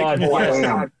 Oh my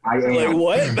God. Like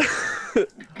what?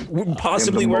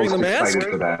 Possibly wearing the mask,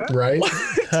 right?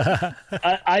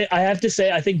 I have to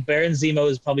say, I think Baron Zemo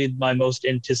is probably my most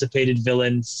anticipated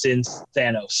villain since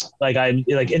Thanos. And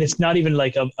it's not even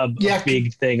a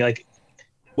big thing.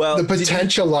 Well, the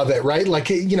potential of it, right?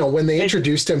 When they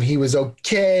introduced him, he was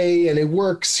okay and it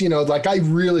works, I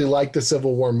really like the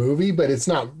Civil War movie, but it's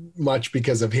not much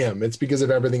because of him. It's because of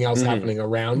everything else happening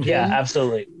around him. Yeah,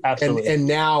 absolutely. And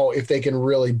now if they can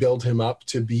really build him up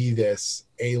to be this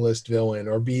A-list villain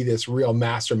or be this real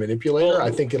master manipulator,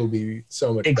 I think it'll be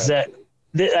so much better.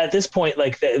 At this point,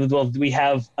 we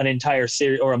have an entire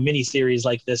series or a mini series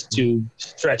like this to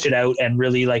stretch it out and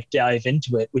really dive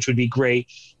into it, which would be great.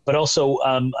 But also,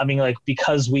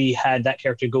 because we had that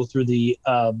character go through the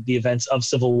events of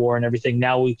Civil War and everything,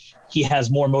 now he has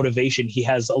more motivation. He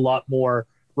has a lot more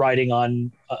riding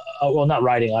on, not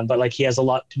riding on, but he has a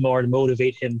lot more to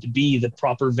motivate him to be the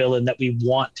proper villain that we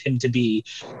want him to be,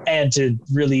 and to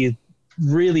really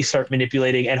start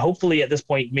manipulating. And hopefully at this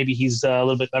point, maybe he's a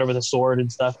little bit better with a sword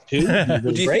and stuff too.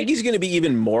 Do you think he's going to be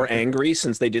even more angry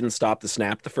since they didn't stop the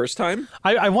snap the first time?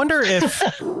 I wonder if,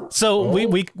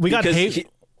 we got hate.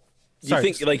 You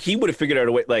think he would have figured out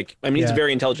a way? He's a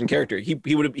very intelligent character. He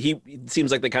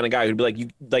seems like the kind of guy who'd be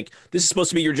this is supposed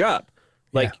to be your job.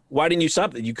 Why didn't you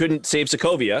stop that? You couldn't save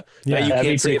Sokovia. Yeah. You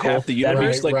can't save half the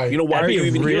universe. Why are you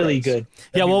even really here?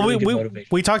 Good?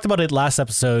 We talked about it last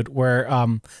episode where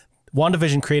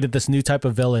WandaVision created this new type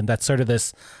of villain that's sort of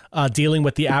this dealing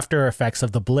with the after effects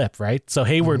of the blip, right? So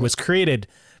Hayward was created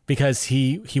because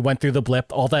he went through the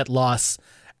blip, all that loss,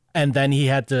 and then he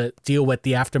had to deal with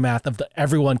the aftermath of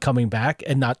everyone coming back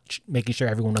and not making sure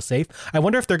everyone was safe. I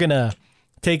wonder if they're going to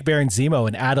take Baron Zemo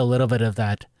and add a little bit of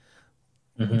that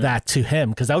to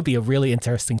him, because that would be a really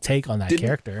interesting take on that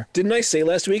character. Didn't I say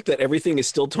last week that everything is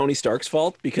still Tony Stark's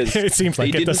fault? Because it seems like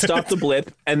he didn't stop the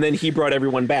blip and then he brought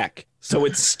everyone back. So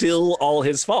it's still all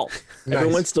his fault. Nice.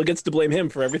 Everyone still gets to blame him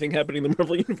for everything happening in the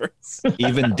Marvel Universe.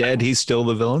 Even dead, he's still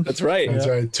the villain. That's right. That's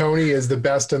right. Tony is the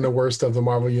best and the worst of the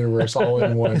Marvel Universe all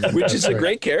in one. Which is a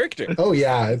great character. Oh,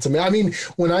 yeah. It's amazing.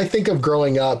 When I think of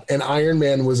growing up, and Iron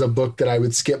Man was a book that I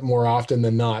would skip more often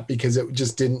than not because it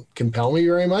just didn't compel me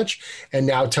very much. And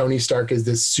now Tony Stark is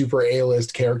this super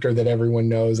A-list character that everyone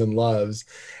knows and loves.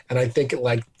 And I think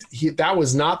that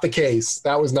was not the case.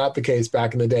 That was not the case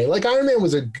back in the day. Iron Man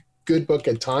was a good book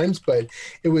at times, but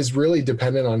it was really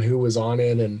dependent on who was on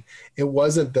it, and it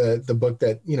wasn't the book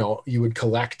that you would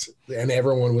collect and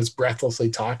everyone was breathlessly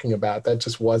talking about. That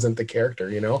just wasn't the character,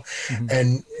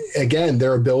 And again,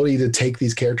 their ability to take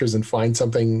these characters and find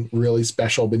something really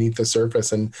special beneath the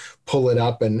surface and pull it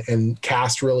up and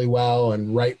cast really well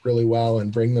and write really well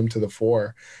and bring them to the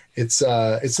fore. It's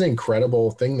an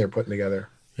incredible thing they're putting together.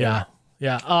 Yeah.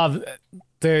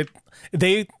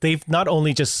 They've not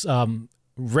only just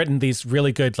written these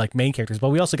really good main characters, but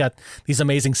we also got these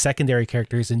amazing secondary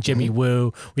characters in Jimmy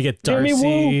Woo. We get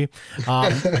Darcy,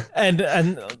 and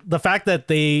the fact that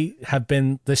they have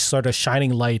been this sort of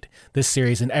shining light this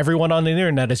series, and everyone on the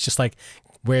internet is just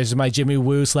where's my Jimmy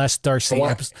Woo / Darcy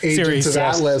series? Of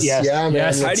Atlas. Yes. Yeah, man.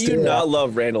 Yes. How do you not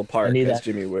love Randall Park as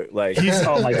Jimmy Woo? He's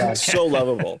oh my god, so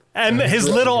lovable. And his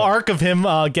little arc of him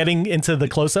getting into the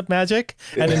close-up magic,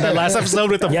 and in the last episode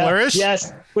with the flourish.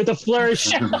 Yes, with the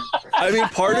flourish.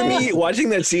 Part of me watching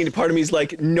that scene, part of me is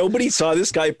nobody saw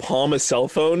this guy palm a cell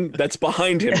phone that's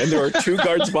behind him, and there are 2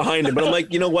 guards behind him. But I'm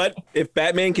you know what? If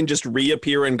Batman can just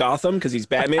reappear in Gotham because he's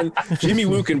Batman, Jimmy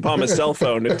Woo can palm a cell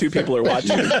phone if 2 people are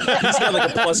watching. He's got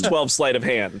a +12 sleight of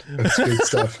hand. That's good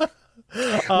stuff.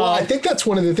 Well, I think that's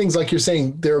one of the things, like you're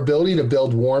saying, their ability to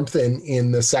build warmth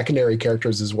in the secondary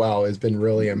characters as well has been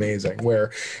really amazing,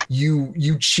 where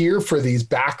you cheer for these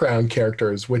background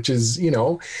characters, which is,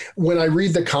 when I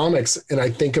read the comics and I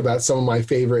think about some of my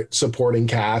favorite supporting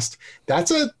cast,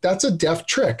 that's a deft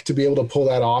trick to be able to pull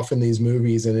that off in these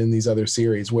movies and in these other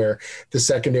series where the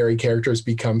secondary characters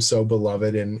become so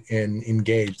beloved and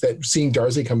engaged that seeing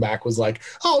Darcy come back was like,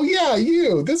 oh yeah,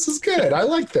 this is good. I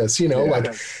like this,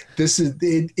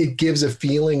 it gives a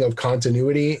feeling of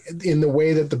continuity in the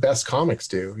way that the best comics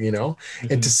do,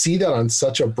 and to see that on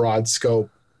such a broad scope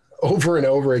over and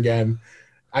over again,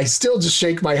 I still just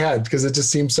shake my head because it just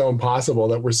seems so impossible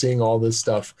that we're seeing all this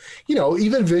stuff.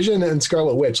 Even Vision and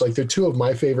Scarlet Witch, like they're two of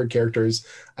my favorite characters.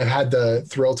 I've had the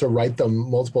thrill to write them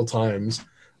multiple times.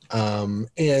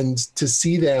 And to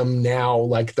see them now,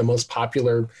 like the most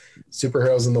popular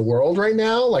superheroes in the world right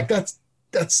now, like that's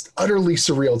utterly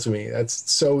surreal to me. That's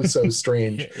so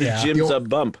strange. Jim's a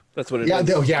bump. That's what it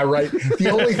is. Yeah, right. The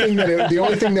only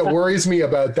thing that worries me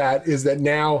about that is that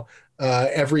now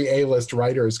every A-list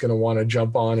writer is going to want to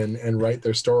jump on and write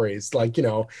their stories. Like,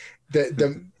 you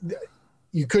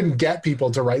couldn't get people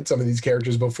to write some of these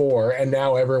characters before, and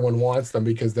now everyone wants them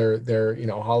because they're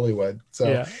Hollywood.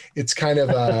 So it's kind of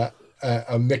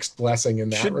a mixed blessing in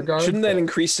that regard. Shouldn't that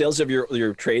increase sales of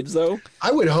your trades though?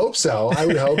 I would hope so. I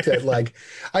would hope that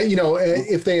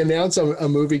if they announce a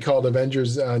movie called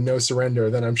Avengers No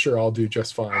Surrender, then I'm sure I'll do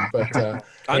just fine. But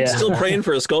I'm still praying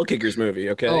for a Skull Kickers movie.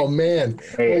 Okay. Oh man.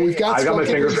 Well, I got my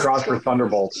fingers crossed for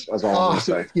Thunderbolts. That's all I'm gonna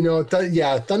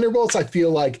say. Thunderbolts. I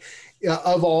feel like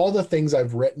of all the things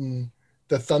I've written,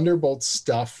 the Thunderbolts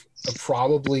stuff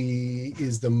probably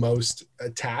is the most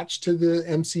attached to the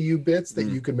MCU bits that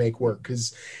you could make work,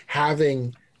 because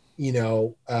having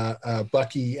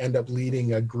Bucky end up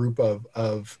leading a group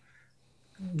of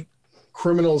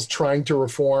criminals trying to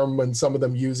reform, and some of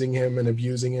them using him and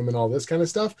abusing him and all this kind of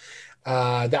stuff,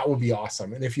 that would be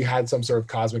awesome. And if you had some sort of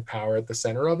cosmic power at the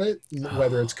center of it,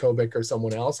 whether it's Kobik or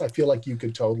someone else, I feel like you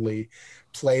could totally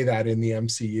play that in the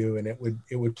MCU, and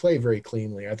it would play very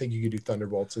cleanly. I think you could do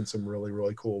Thunderbolts in some really,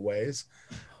 really cool ways.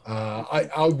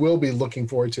 I will be looking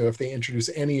forward to if they introduce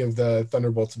any of the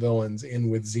Thunderbolts villains in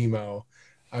with Zemo.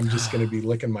 I'm just going to be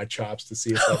licking my chops to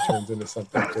see if that turns into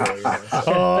something cool.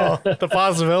 Oh, the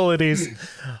possibilities.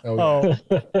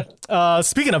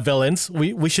 Speaking of villains,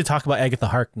 we should talk about Agatha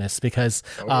Harkness, because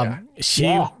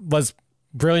she was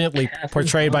brilliantly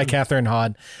portrayed by Catherine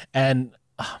Hahn, and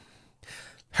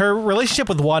her relationship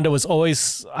with Wanda was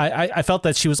always, I felt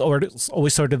that she was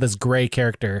always sort of this gray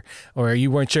character, or you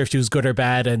weren't sure if she was good or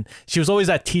bad. And she was always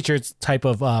that teacher type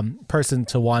of person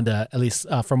to Wanda, at least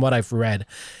from what I've read.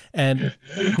 And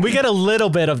we get a little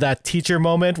bit of that teacher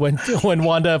moment when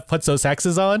Wanda puts those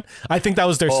hexes on. I think that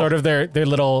was their sort of their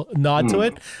little nod to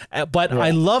it. But I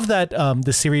love that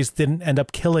the series didn't end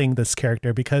up killing this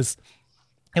character, because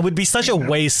it would be such a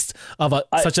waste of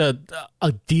such a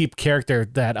deep character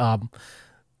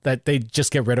that they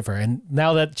just get rid of her. And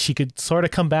now that she could sort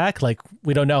of come back, like,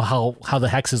 we don't know how the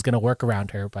hex is going to work around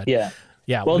her, but yeah.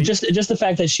 Well, just the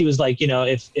fact that she was like,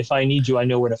 if I need you, I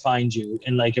know where to find you,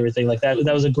 and like everything like that.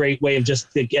 That was a great way of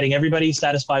just getting everybody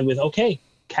satisfied with, okay,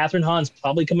 Catherine Hahn's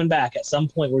probably coming back at some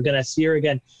point. We're going to see her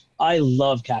again. I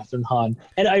love Catherine Hahn.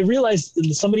 And I realized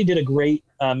somebody did a great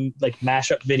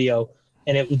mashup video,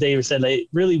 and they said it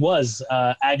really was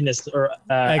Agnes or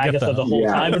Agatha the whole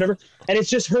time, whatever. And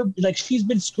it's just her, like, she's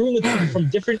been screwing with people from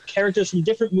different characters from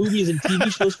different movies and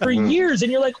TV shows for years.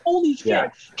 And you're like, holy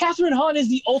shit, Catherine Hahn is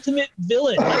the ultimate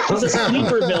villain. Like, she's a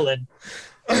sleeper villain.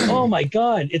 Oh my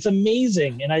God, it's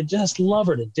amazing. And I just love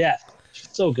her to death.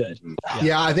 She's so good.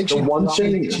 Yeah, I think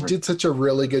she did such a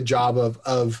really good job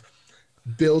of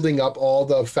building up all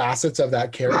the facets of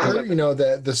that character,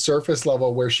 the surface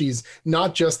level where she's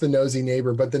not just the nosy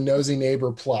neighbor, but the nosy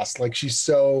neighbor plus. Like, she's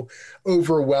so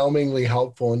overwhelmingly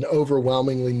helpful and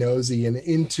overwhelmingly nosy and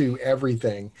into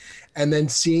everything. And then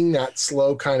seeing that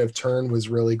slow kind of turn was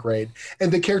really great.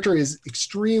 And the character is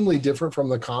extremely different from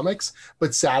the comics,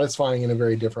 but satisfying in a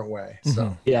very different way.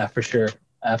 So yeah, for sure.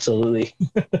 Absolutely.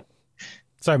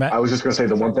 Sorry, Matt. I was just going to say,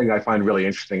 the one thing I find really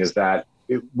interesting is that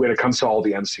when it comes to all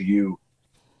the MCU,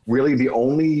 really the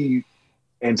only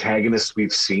antagonists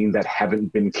we've seen that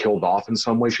haven't been killed off in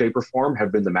some way, shape, or form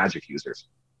have been the magic users.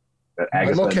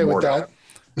 I'm okay with that.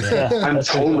 Yeah. I'm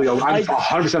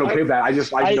 100% okay with that. I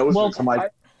noticed I'm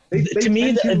like, they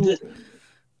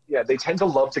tend to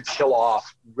love to kill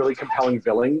off really compelling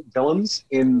villains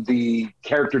in the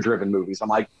character-driven movies. I'm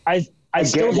like, I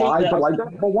still get why, hate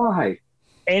that. but why?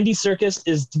 Andy Serkis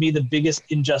is, to me, the biggest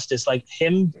injustice. Like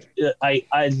him, I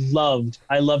loved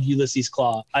Ulysses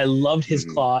Claw. I loved his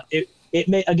claw. it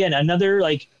may, again, another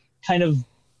like kind of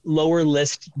lower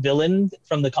list villain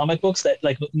from the comic books that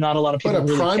like not a lot of people But a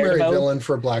really cared primary about. villain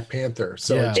for Black Panther.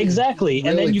 So Yeah. it Exactly. And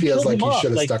then really you feels killed like him he off. should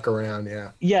have Like, stuck around.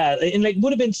 Yeah. yeah, and like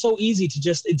would have been so easy to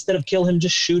just, instead of kill him,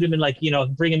 just shoot him and like, you know,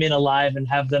 bring him in alive and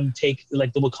have them take,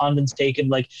 like the Wakandans take, and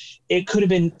like it could have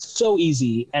been so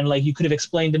easy, and like you could have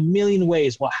explained a million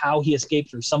ways how he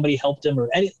escaped, or somebody helped him, or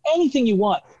anything you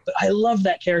want. But I love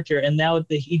that character, and now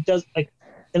he does like,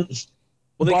 Well,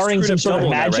 they barring some screwed up sort of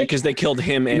double now, right? magic. Because they killed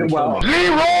him and Well,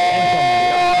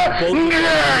 Killmonger.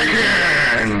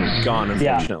 Gone,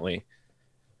 unfortunately.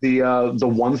 The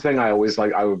one thing I always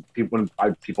like, when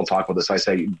people talk about this, I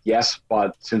say yes,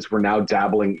 but since we're now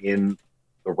dabbling in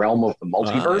the realm of the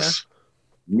multiverse,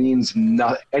 means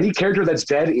not any character that's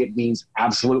dead. It means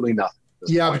absolutely nothing.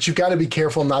 Yeah, but you've got to be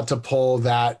careful not to pull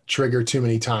that trigger too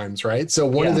many times, right? So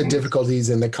one of the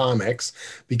difficulties in the comics,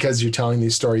 because you're telling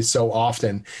these stories so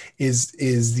often, is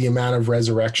the amount of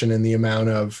resurrection and the amount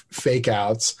of fake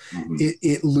outs. Mm-hmm.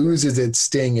 It loses its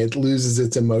sting. It loses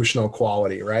its emotional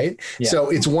quality, right? Yeah.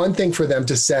 So it's one thing for them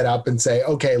to set up and say,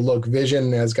 okay, look,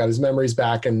 Vision has got his memories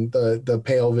back and the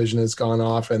pale Vision has gone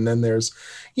off. And then there's,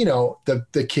 you know,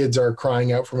 the kids are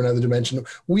crying out from another dimension.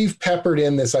 We've peppered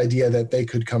in this idea that they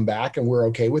could come back, and we're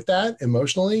okay with that,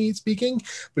 emotionally speaking.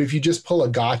 But if you just pull a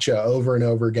gotcha over and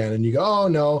over again and you go, oh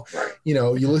no, you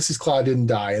know, Ulysses Cloud didn't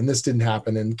die and this didn't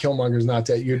happen and Killmonger's not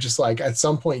dead, you're just like, at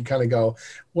some point you kind of go,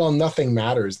 well, nothing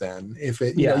matters then. If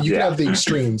it, you know, you can have the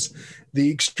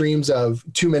extremes of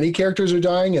too many characters are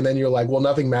dying, and then you're like, well,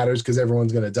 nothing matters because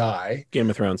everyone's going to die. Game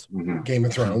of Thrones. Game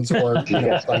of Thrones, or you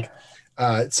know, like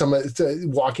some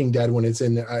Walking Dead when it's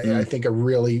in I think a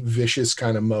really vicious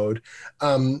kind of mode,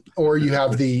 or you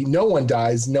have the no one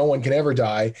dies, no one can ever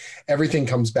die, everything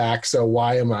comes back, so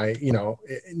why am I, you know,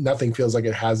 nothing feels like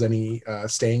it has any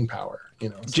staying power, you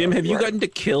know. Jim, have you gotten to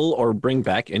kill or bring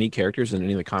back any characters in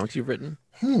any of the comics you've written?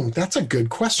 That's a good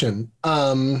question.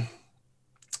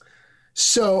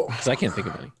 So Because I can't think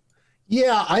of any.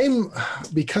 Yeah,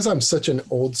 because I'm such an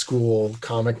old school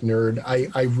comic nerd,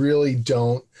 I really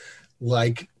don't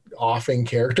like offing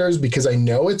characters because I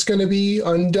know it's going to be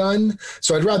undone.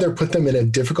 So I'd rather put them in a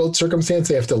difficult circumstance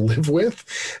they have to live with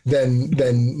than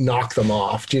knock them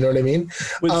off. Do you know what I mean?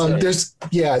 There's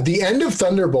the end of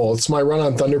Thunderbolts, my run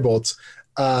on Thunderbolts.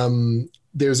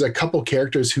 There's a couple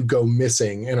characters who go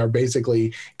missing and are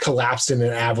basically collapsed in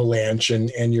an avalanche,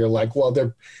 and you're like, well,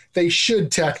 they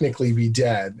should technically be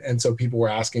dead. And so people were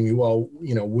asking me, well,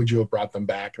 you know, would you have brought them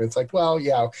back? And it's like, well,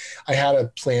 yeah, I had a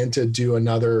plan to do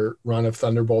another run of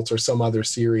Thunderbolts or some other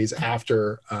series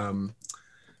after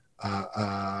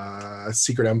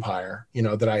Secret Empire, you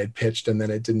know, that I had pitched, and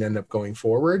then it didn't end up going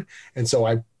forward. And so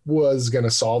I was going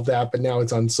to solve that, but now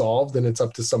it's unsolved, and it's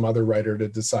up to some other writer to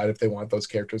decide if they want those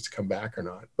characters to come back or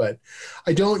not. But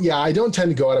I don't tend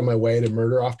to go out of my way to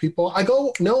murder off people. I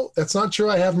go, no, that's not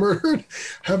true. I have murdered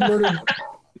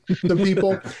the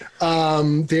people.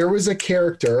 There was a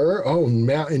character. Oh,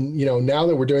 and you know, now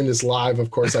that we're doing this live,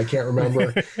 of course, I can't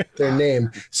remember their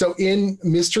name. So in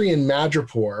Mystery in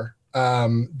Madripoor,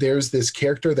 there's this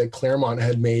character that Claremont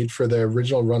had made for the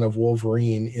original run of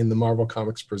Wolverine in the Marvel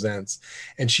Comics Presents.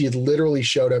 And she had literally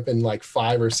showed up in like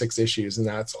 5 or 6 issues, and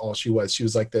that's all she was. She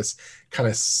was like this kind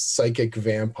of psychic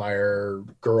vampire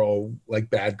girl, like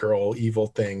bad girl, evil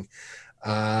thing.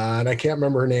 And I can't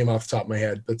remember her name off the top of my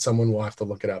head, but someone will have to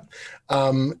look it up.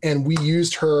 And we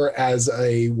used her as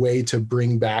a way to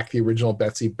bring back the original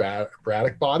Betsy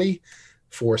Braddock body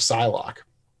for Psylocke.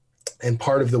 And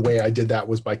part of the way I did that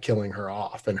was by killing her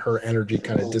off, and her energy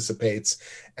kind of dissipates,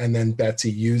 and then Betsy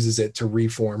uses it to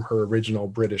reform her original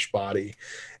British body.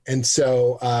 And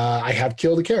so I have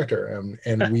killed a character,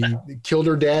 and we killed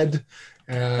her dead.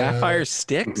 Sapphire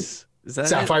Styx? Is that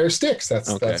Sapphire Styx?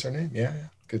 That's her name. Yeah,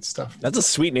 good stuff. That's a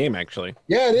sweet name, actually.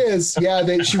 Yeah, it is. Yeah,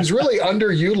 she was really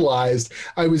underutilized.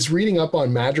 I was reading up on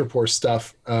Madripoor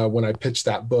stuff when I pitched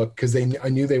that book, because I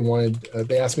knew they wanted.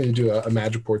 They asked me to do a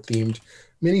Madripoor themed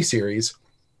miniseries,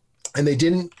 and we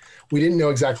didn't know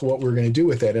exactly what we were going to do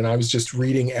with it. And I was just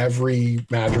reading every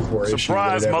Madripoor issue.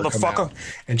 Surprise, motherfucker!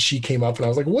 And she came up, and I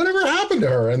was like, "Whatever happened to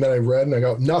her?" And then I read, and I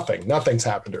go, "Nothing's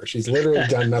happened to her. She's literally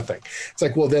done nothing." It's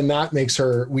like, well, then that makes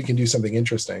her. We can do something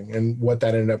interesting. And what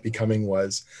that ended up becoming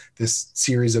was this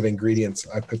series of ingredients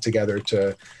I put together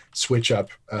to switch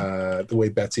up the way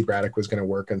Betsy Braddock was going to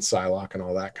work, and Psylocke and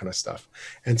all that kind of stuff.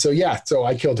 And so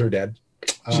I killed her dead.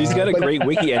 She's got a great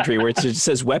wiki entry where it just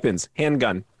says weapons,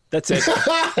 handgun. That's it.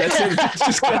 That's it.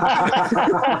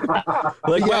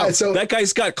 Like, wow, so that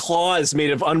guy's got claws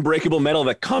made of unbreakable metal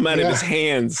that come out of his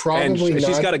hands. Probably and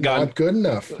she's got a gun. Not good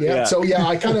enough. Yeah. So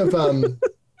I kind of,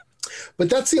 But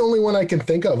that's the only one I can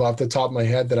think of off the top of my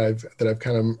head that I've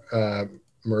kind of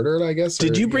murdered, I guess.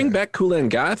 Did you bring back Kulan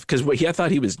Gath? Because I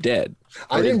thought he was dead.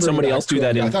 I didn't. Somebody else do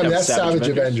that in that's Savage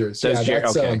Avengers. That's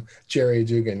Jerry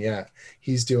Dugan. Yeah,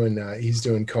 he's doing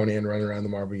Conan Run Around the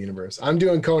Marvel Universe. I'm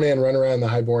doing Conan Run Around the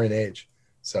Hyborian Age.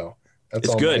 So that's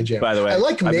all good, my jam. by the way. I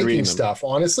like making stuff,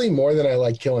 honestly, more than I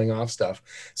like killing off stuff.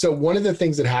 So one of the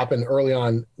things that happened early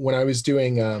on when I was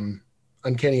doing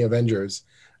Uncanny Avengers,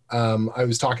 I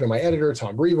was talking to my editor,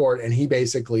 Tom Brevoort, and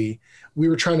we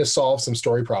were trying to solve some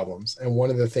story problems. And one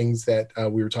of the things that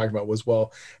we were talking about was,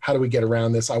 well, how do we get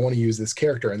around this? I want to use this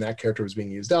character, and that character was being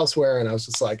used elsewhere. And I was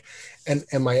just like, and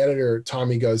my editor,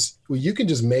 Tommy, goes, well, you can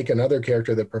just make another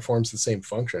character that performs the same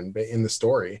function in the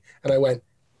story. And I went,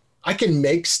 I can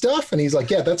make stuff? And he's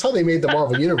like, yeah, that's how they made the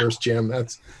Marvel Universe, Jim.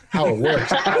 That's how it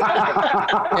works.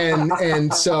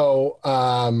 and so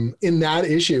in that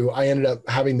issue, I ended up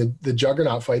having the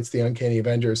Juggernaut fights the Uncanny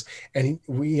Avengers, and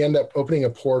we end up opening a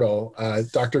portal.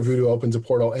 Dr. Voodoo opens a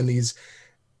portal, and these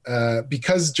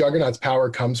because Juggernaut's power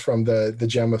comes from the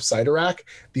gem of Cyttorak,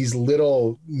 these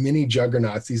little mini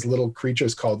Juggernauts, these little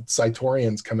creatures called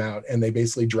Cytorians come out, and they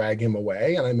basically drag him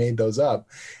away, and I made those up.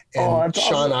 And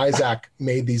Sean Isaac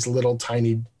made these little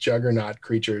tiny Juggernaut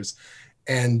creatures.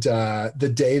 And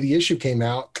the day the issue came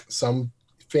out, some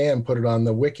fan put it on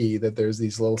the wiki that there's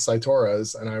these little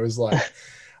Cytoras, and I was like,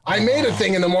 I made a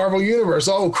thing in the Marvel Universe.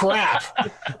 Oh, crap.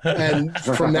 And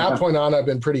from that point on, I've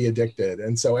been pretty addicted.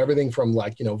 And so everything from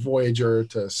Voyager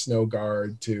to Snow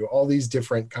Guard to all these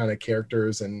different kind of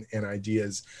characters and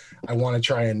ideas, I want to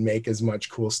try and make as much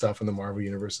cool stuff in the Marvel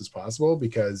Universe as possible,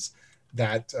 because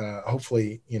that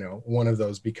hopefully, one of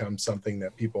those becomes something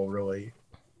that people really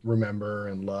remember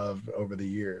and love over the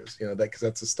years, because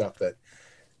that's the stuff that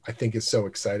I think is so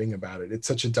exciting about it. It's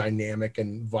such a dynamic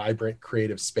and vibrant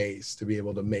creative space to be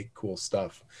able to make cool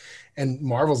stuff. And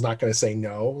Marvel's not going to say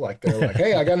no. Like, they're like,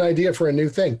 hey, I got an idea for a new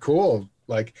thing. Cool.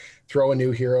 Like, throw a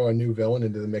new hero, a new villain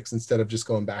into the mix instead of just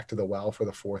going back to the well for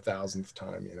the 4,000th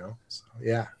time, So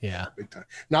yeah. Big time.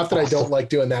 Not that I don't like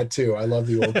doing that too. I love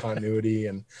the old continuity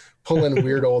and pulling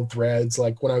weird old threads.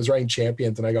 Like when I was writing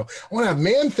Champions and I go, I want to have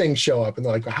Man-Thing show up, and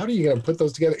they're like, how are you going to put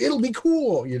those together? It'll be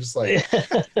cool. You're just like, do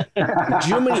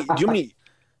you know how many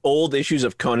old issues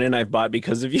of Conan I've bought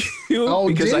because of you? Oh,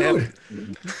 because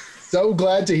dude. So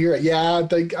glad to hear it. Yeah.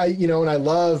 And I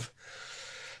love,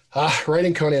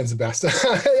 writing Conan's the best.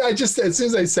 I just, as soon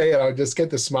as I say it, I'll just get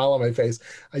the smile on my face.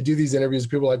 I do these interviews.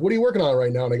 People are like, what are you working on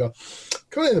right now? And I go,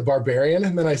 Conan the Barbarian.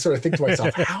 And then I sort of think to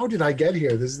myself, how did I get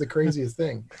here? This is the craziest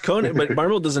thing. Conan, but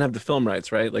Marvel doesn't have the film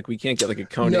rights, right? Like, we can't get like a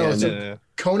Conan. No, so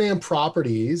Conan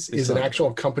Properties is an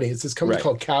actual company. It's this company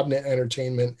called Cabinet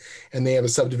Entertainment, and they have a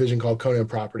subdivision called Conan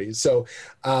Properties. So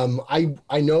I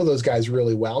know those guys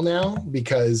really well now,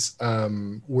 because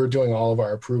we're doing all of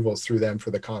our approvals through them for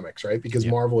the comics, right? Because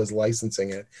Marvel is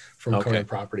licensing it from Conan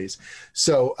Properties.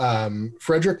 So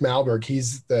Frederick Malberg,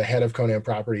 he's the head of Conan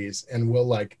Properties, and we'll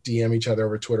like DM each other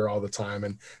over Twitter all the time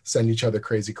and send each other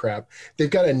crazy crap. They've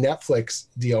got a Netflix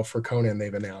deal for Conan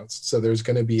they've announced. So there's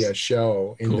going to be a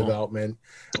show in development.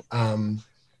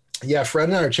 Fred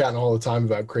and I are chatting all the time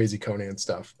about crazy Conan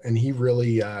stuff, and he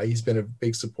really he's been a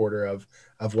big supporter of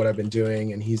what I've been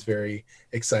doing, and he's very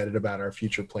excited about our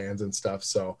future plans and stuff.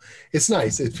 So it's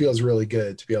nice. It feels really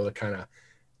good to be able to kind of,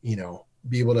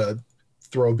 be able to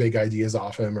throw big ideas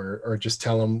off him, or just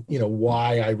tell him,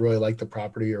 why I really like the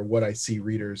property or what I see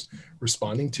readers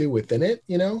responding to within it,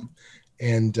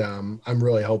 And I'm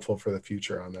really hopeful for the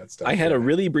future on that stuff. I had a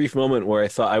really brief moment where I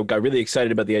thought I got really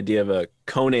excited about the idea of a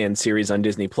Conan series on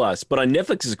Disney Plus, but on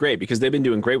Netflix is great because they've been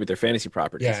doing great with their fantasy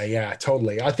properties. Yeah,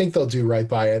 totally. I think they'll do right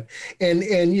by it. And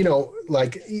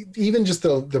like even just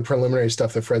the preliminary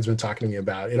stuff that Fred's been talking to me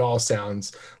about, it all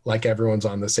sounds like everyone's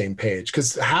on the same page,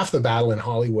 because half the battle in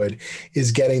Hollywood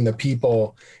is getting the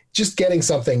people. Just getting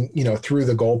something, through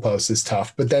the goalposts is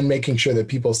tough, but then making sure that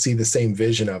people see the same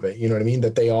vision of it, you know what I mean?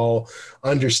 That they all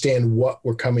understand what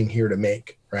we're coming here to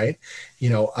make, right?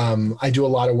 I do a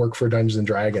lot of work for Dungeons and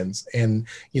Dragons, and,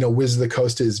 Wizard of the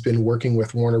Coast has been working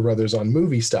with Warner Brothers on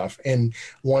movie stuff. And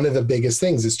one of the biggest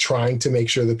things is trying to make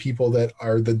sure the people that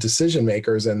are the decision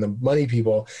makers and the money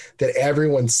people, that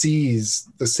everyone sees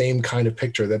the same kind of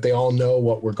picture, that they all know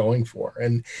what we're going for.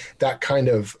 And that kind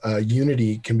of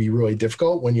unity can be really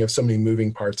difficult when you have so many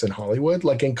moving parts in Hollywood.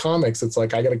 Like in comics, it's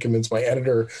like, I got to convince my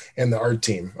editor and the art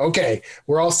team, okay,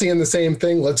 we're all seeing the same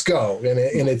thing, let's go. And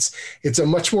it's a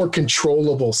much more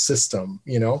controllable system,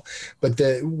 but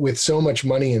with so much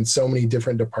money and so many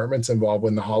different departments involved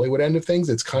in the Hollywood end of things,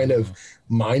 it's kind of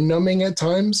mind numbing at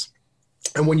times.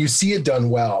 And when you see it done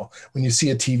well, when you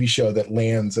see a TV show that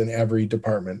lands in every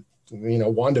department,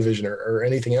 WandaVision or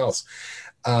anything else.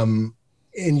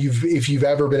 And if you've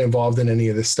ever been involved in any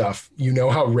of this stuff, you know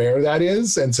how rare that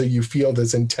is. And so you feel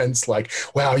this intense, like,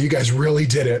 wow, you guys really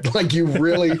did it. Like you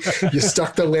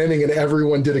stuck the landing and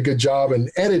everyone did a good job, and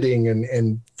editing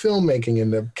and filmmaking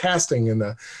and the casting and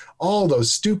all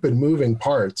those stupid moving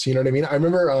parts. You know what I mean? I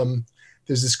remember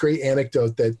there's this great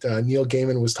anecdote that Neil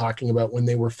Gaiman was talking about when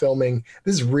they were filming.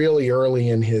 This is really early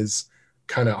in his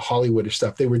kind of Hollywoodish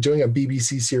stuff. They were doing a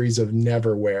BBC series of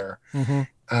Neverwhere. Mm-hmm.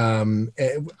 I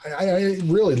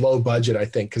really low budget, I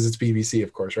think, because it's BBC,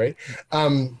 of course, right?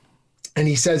 And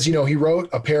he says, he wrote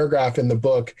a paragraph in the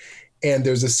book, and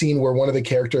there's a scene where one of the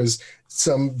characters,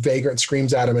 some vagrant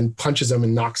screams at him and punches him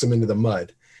and knocks him into the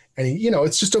mud. And he,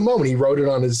 it's just a moment. He wrote it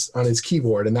on his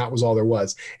keyboard, and that was all there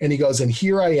was. And he goes, and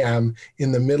here I am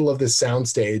in the middle of this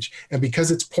soundstage, and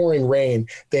because it's pouring rain,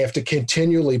 they have to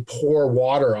continually pour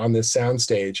water on this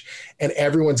soundstage, and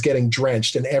everyone's getting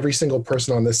drenched. And every single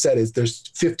person on the set there's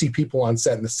 50 people on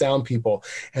set, and the sound people,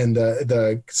 and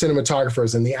the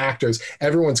cinematographers, and the actors.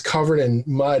 Everyone's covered in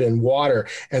mud and water,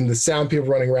 and the sound people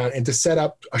running around. And to set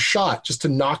up a shot just to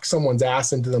knock someone's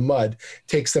ass into the mud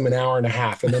takes them an hour and a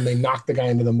half, and then they knock the guy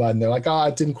into the mud. And they're like,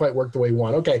 it didn't quite work the way we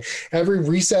want. Okay,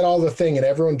 reset all the thing, and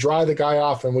everyone dry the guy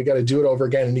off, and we got to do it over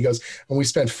again. And he goes, and we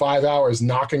spent 5 hours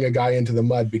knocking a guy into the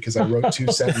mud because I wrote 2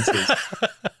 sentences.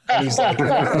 And he's like,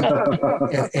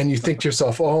 and you think to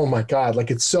yourself, oh my God, like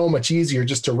it's so much easier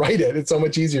just to write it. It's so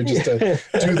much easier just to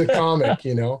do the comic,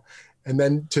 and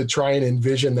then to try and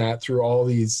envision that through all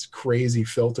these crazy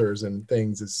filters and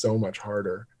things is so much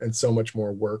harder and so much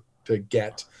more work to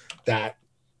get that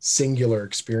singular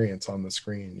experience on the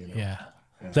screen.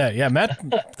 Matt,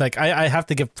 like I have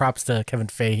to give props to Kevin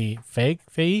Feige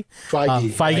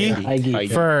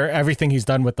for everything he's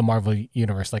done with the Marvel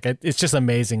universe. Like it's just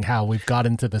amazing how we've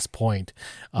gotten to this point.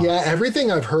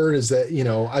 Everything I've heard is that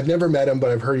I've never met him,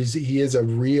 but I've heard he is a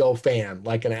real fan,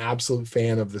 like an absolute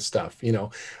fan of the stuff. He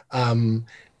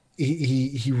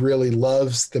really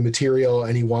loves the material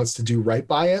and he wants to do right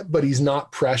by it, but he's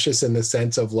not precious in the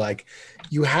sense of like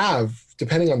you have,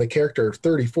 depending on the character,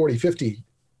 30, 40, 50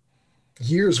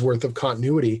 years worth of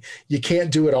continuity. You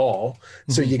can't do it all.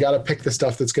 Mm-hmm. So you got to pick the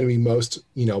stuff that's going to be most,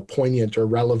 poignant or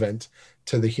relevant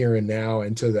to the here and now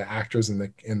and to the actors and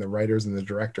the writers and the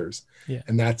directors. Yeah.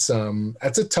 And that's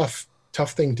a tough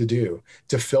thing to do,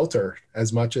 to filter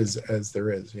as much as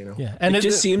there is, Yeah. And it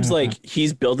just seems like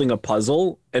he's building a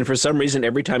puzzle, and for some reason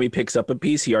every time he picks up a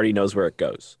piece he already knows where it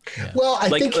goes. Yeah. Well, I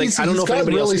think he's got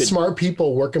really smart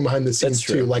people working behind the scenes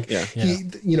too. Like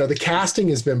the casting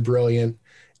has been brilliant,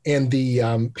 and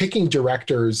the picking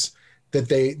directors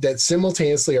that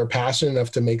simultaneously are passionate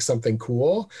enough to make something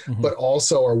cool, mm-hmm. but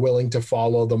also are willing to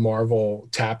follow the Marvel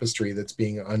tapestry that's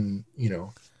being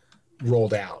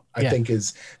rolled out. I think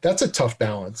that's a tough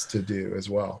balance to do as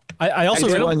well. I also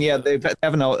they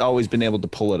haven't always been able to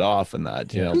pull it off in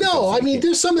that. No, I mean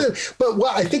there's some of it, but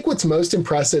I think what's most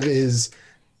impressive is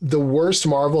the worst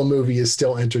Marvel movie is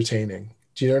still entertaining.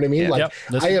 Do you know what I mean?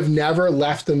 I have never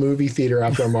left the movie theater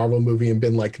after a Marvel movie and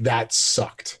been like, that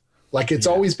sucked. Like it's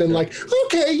always been like,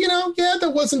 okay,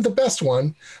 that wasn't the best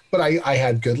one, but I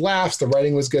had good laughs. The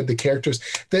writing was good. The characters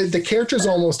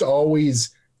almost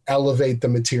always elevate the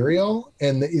material.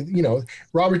 And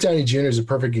Robert Downey Jr. is a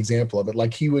perfect example of it.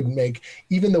 Like he would make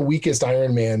even the weakest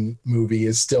Iron Man movie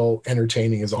is still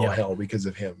entertaining as all hell because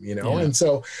of him, And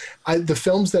so the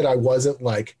films that I wasn't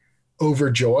like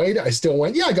overjoyed, I still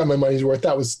went, I got my money's worth.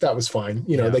 That was fine.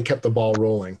 They kept the ball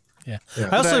rolling. Yeah.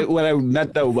 What I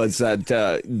meant though was that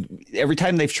every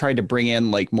time they've tried to bring in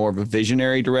like more of a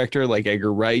visionary director like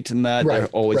Edgar Wright and that, there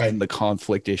have always been the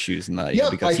conflict issues in that,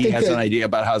 because he has an idea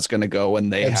about how it's going to go,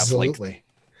 and they have like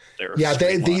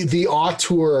the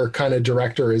auteur kind of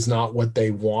director is not what they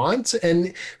want,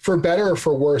 and for better or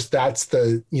for worse, that's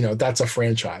that's a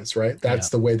franchise, right? That's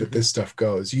the way that this stuff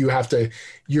goes. You have to,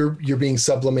 you're being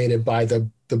sublimated by the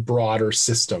broader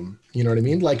system. You know what I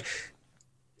mean? Like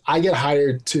I get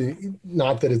hired to,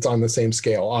 not that it's on the same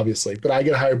scale, obviously, but I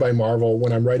get hired by Marvel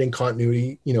when I'm writing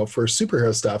continuity, for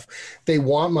superhero stuff. They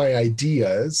want my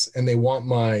ideas and they want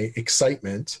my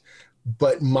excitement,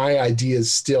 but my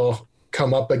ideas still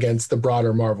come up against the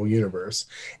broader Marvel universe.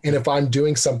 And if I'm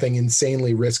doing something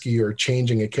insanely risky or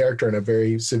changing a character in a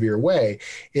very severe way,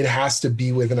 it has to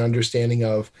be with an understanding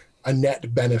of a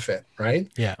net benefit,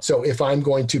 right? Yeah. So if I'm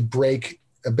going to break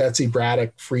a Betsy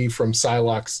Braddock free from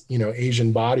Psylocke's,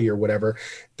 Asian body or whatever,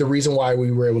 the reason why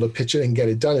we were able to pitch it and get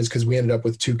it done is because we ended up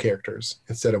with 2 characters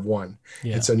instead of 1.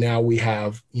 Yeah. And so now we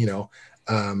have, the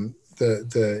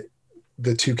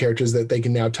the two characters that they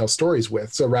can now tell stories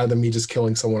with. So rather than me just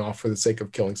killing someone off for the sake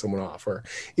of killing someone off, or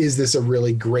is this a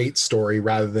really great story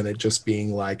rather than it just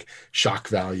being like shock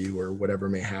value or whatever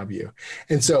may have you.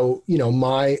 And so, you know,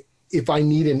 if I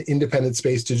need an independent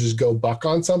space to just go buck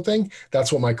on something,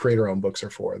 that's what my creator owned books are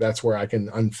for. That's where I can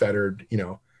unfettered, you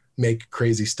know, make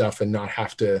crazy stuff and not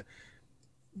have to.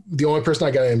 The only person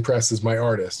I got to impress is my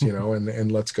artist, you know,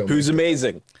 and let's go. Who's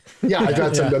amazing. Yeah, I've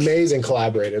got some amazing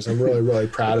collaborators. I'm really, really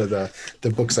proud of the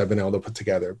books I've been able to put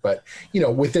together. But, you know,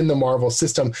 within the Marvel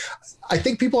system, I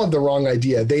think people have the wrong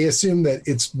idea. They assume that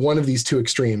it's one of these two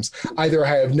extremes. Either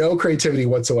I have no creativity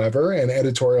whatsoever and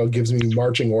editorial gives me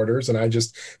marching orders and I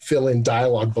just fill in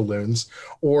dialogue balloons,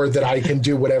 or that I can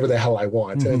do whatever the hell I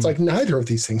want. And it's like, neither of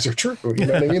these things are true. You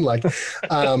know what I mean? Like,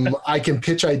 I can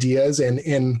pitch ideas,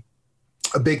 and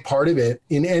a big part of it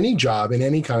in any job, in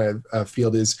any kind of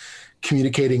field, is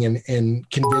communicating and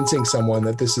convincing someone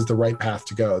that this is the right path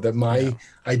to go, that my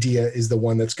idea is the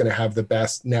one that's going to have the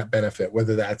best net benefit,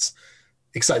 whether that's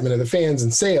excitement of the fans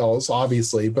and sales,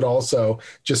 obviously, but also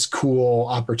just cool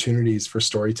opportunities for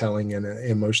storytelling and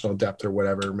emotional depth or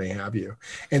whatever may have you.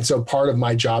 And so part of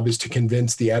my job is to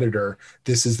convince the editor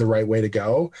this is the right way to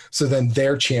go. So then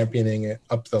they're championing it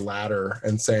up the ladder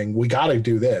and saying, we got to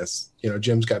do this. You know,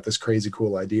 Jim's got this crazy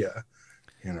cool idea,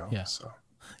 you know? Yeah. So.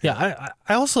 Yeah,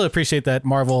 I also appreciate that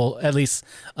Marvel, at least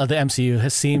the MCU,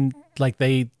 has seemed like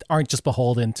they aren't just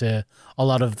beholden to a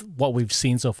lot of what we've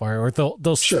seen so far, or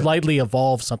they'll slightly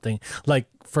evolve something. Like,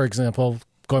 for example,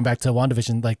 going back to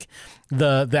WandaVision, like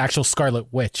the actual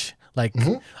Scarlet Witch. Like,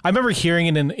 I remember hearing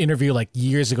in an interview like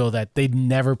years ago that they'd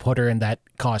never put her in that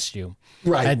costume.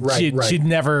 She'd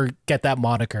never get that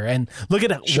moniker. And look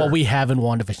at what we have in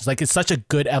WandaVision. Like, it's such a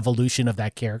good evolution of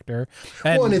that character.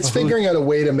 And it's figuring out a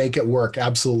way to make it work.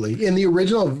 Absolutely. In the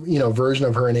original, you know, version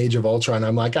of her in Age of Ultron,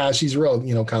 I'm like, she's real,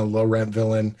 you know, kind of low rent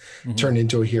villain turned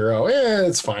into a hero.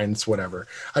 It's fine. It's whatever.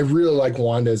 I really like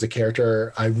Wanda as a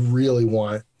character. I really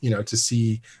want, you know, to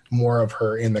see more of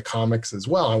her in the comics as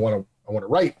well. I want to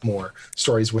write more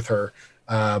stories with her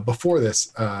before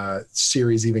this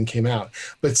series even came out.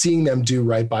 But seeing them do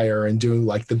right by her and do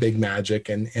like the big magic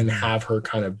and have her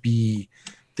kind of be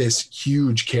this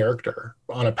huge character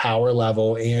on a power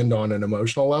level and on an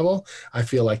emotional level, I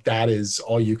feel like that is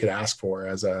all you could ask for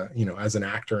as a, you know, as an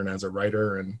actor and as a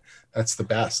writer. And that's the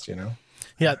best, you know?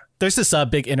 Yeah. There's this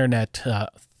big internet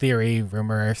theory,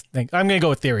 rumor thing. I'm going to go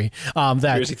with theory.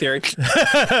 Conspiracy theory.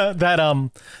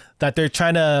 That they're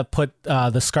trying to put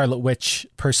the Scarlet Witch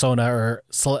persona or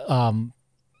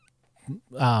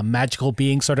magical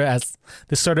being sort of as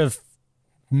this sort of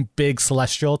big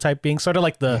celestial type being, sort of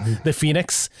like the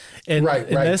Phoenix in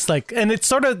this. Like, and it's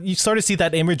sort of, you sort of see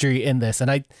that imagery in this.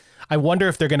 And I wonder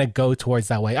if they're going to go towards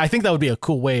that way. I think that would be a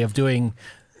cool way of doing.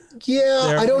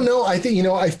 Yeah, I don't know. I think, you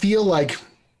know, I feel like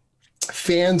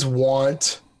fans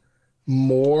want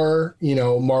more, you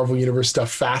know, Marvel Universe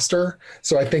stuff faster.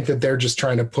 So I think that they're just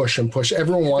trying to push and push.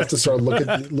 Everyone wants to sort of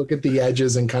look at the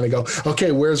edges and kind of go,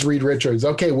 okay, where's Reed Richards?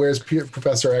 Okay, where's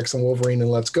Professor X and Wolverine, and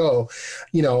let's go,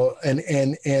 you know,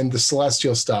 and the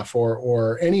celestial stuff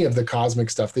or any of the cosmic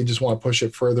stuff. They just want to push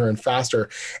it further and faster.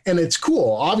 And it's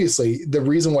cool. Obviously, the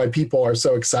reason why people are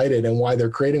so excited and why they're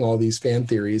creating all these fan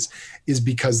theories is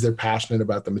because they're passionate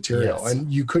about the material. Yes.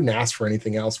 And you couldn't ask for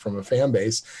anything else from a fan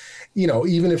base, you know,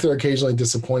 even if they're occasionally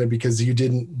disappointed because you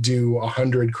didn't do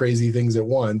 100 crazy things at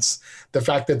once. The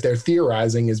fact that they're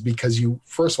theorizing is because you,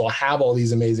 first of all, have all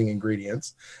these amazing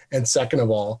ingredients. And second of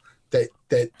all, that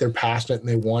they're passionate and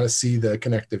they want to see the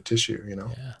connective tissue, you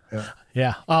know?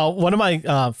 Yeah. One of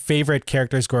my favorite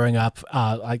characters growing up,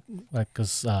 I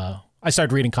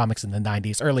started reading comics in the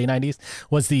 90s, early 90s,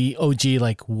 was the OG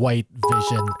like White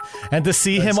Vision. And to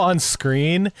see him on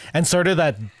screen and sort of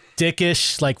that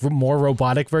dickish, like more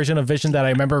robotic version of Vision that I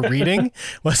remember reading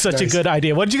was such a good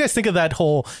idea. What did you guys think of that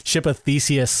whole Ship of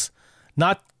Theseus?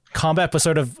 Not combat, but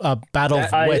sort of battle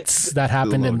of wits that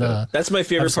happened in the. That's my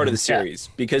favorite part of the series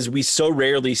because we so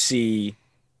rarely see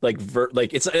like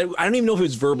it's. I don't even know if it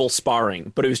was verbal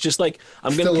sparring, but it was just like,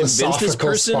 I'm going to convince this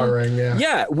person. Sparring,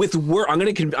 with word. I'm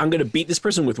going to beat this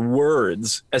person with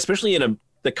words, especially in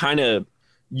the kind of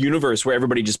universe where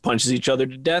everybody just punches each other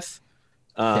to death.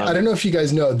 I don't know if you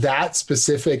guys know, that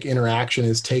specific interaction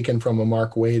is taken from a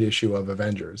Mark Waid issue of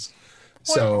Avengers.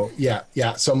 What? So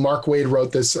yeah. So Mark Waid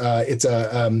wrote this. It's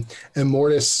a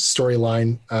Immortus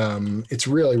storyline. It's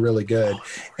really, really good.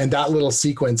 And that little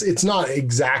sequence, it's not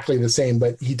exactly the same,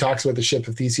 but he talks about the Ship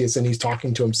of Theseus and he's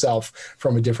talking to himself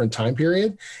from a different time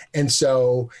period. And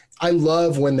so I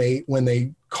love when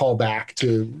they call back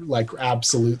to like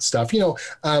absolute stuff. You know,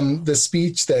 the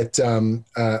speech that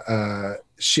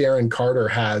Sharon Carter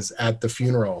has at the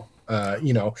funeral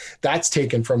That's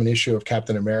taken from an issue of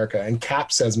Captain America, and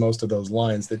Cap says most of those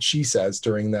lines that she says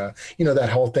during the, that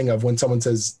whole thing of when someone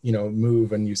says,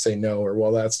 move and you say no, or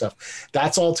well, that stuff,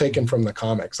 that's all taken from the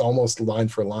comics, almost line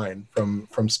for line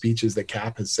from speeches that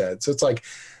Cap has said. So it's like,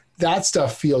 that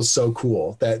stuff feels so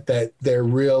cool that they're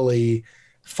really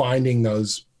finding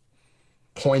those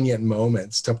poignant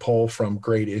moments to pull from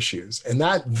great issues. And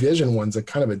that Vision one's a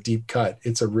kind of a deep cut.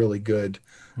 It's a really good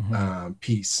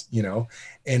piece,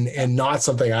 and not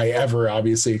something I ever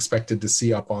obviously expected to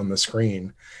see up on the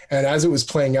screen. And as it was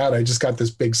playing out, I just got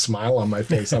this big smile on my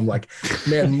face. I'm like,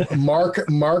 man, Mark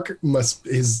must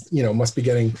be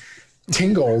getting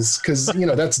tingles, because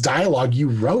that's dialogue you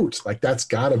wrote. Like, that's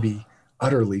got to be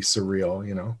utterly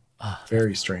surreal,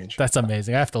 very strange. That's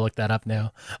amazing. I have to look that up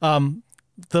now.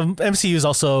 The MCU is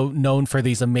also known for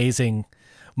these amazing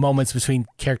moments between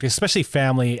characters, especially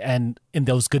family, and in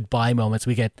those goodbye moments.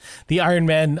 We get the Iron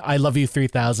Man "I Love You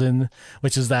 3000,"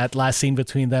 which is that last scene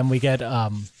between them. We get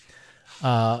the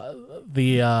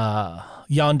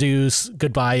Yondu's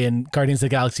goodbye in Guardians of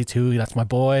the Galaxy 2. That's my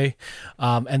boy.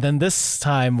 And then this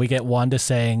time we get Wanda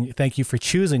saying, "Thank you for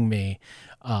choosing me,"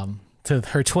 to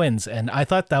her twins. And I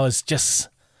thought that was just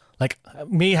like,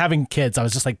 me having kids, I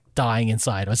was just like dying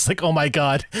inside. I was like, oh my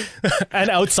God. And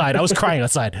outside, I was crying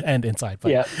outside and inside. But,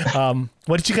 yeah.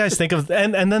 What did you guys think of,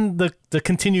 and then the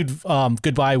continued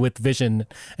goodbye with Vision,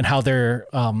 and how they're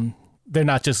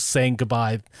not just saying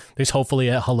goodbye. There's hopefully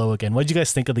a hello again. What did you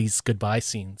guys think of these goodbye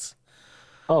scenes?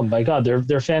 Oh my God,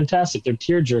 they're fantastic. They're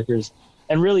tear jerkers.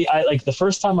 And really, I like the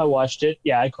first time I watched it,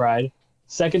 I cried.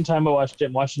 Second time I watched it,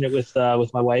 I'm watching it with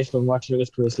my wife. I'm watching it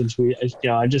with Chris, and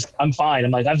I'm fine.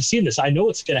 I'm like, I've seen this. I know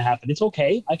what's gonna happen. It's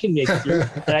okay. I can make it through.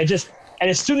 And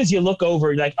as soon as you look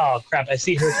over, you're like, oh crap! I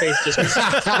see her face just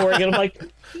pouring, and I'm like,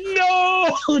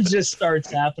 no! It just starts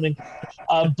happening.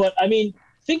 But I mean,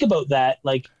 think about that.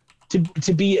 Like,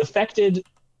 to be affected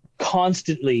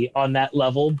constantly on that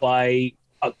level by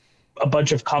a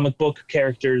bunch of comic book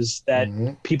characters that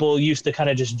people used to kind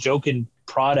of just joke and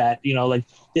prod at,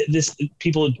 this,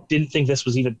 people didn't think this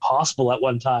was even possible at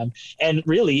one time. And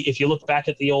really, if you look back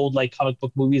at the old like comic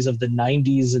book movies of the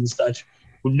 90s and such,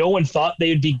 no one thought they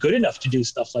would be good enough to do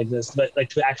stuff like this, but like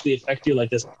to actually affect you like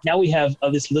this. Now we have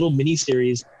this little mini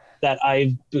series that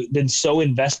I've been so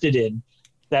invested in,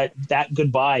 that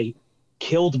goodbye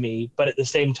killed me, but at the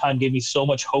same time gave me so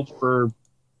much hope for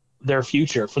their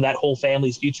future, for that whole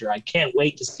family's future. I can't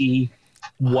wait to see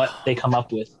what they come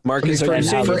up with. Marcus, are you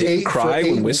saying you didn't cry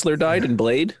when Whistler died in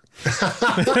Blade?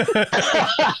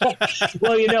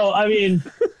 Well, I mean,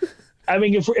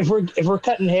 if we're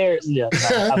cutting hair, no,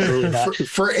 absolutely not.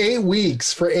 For 8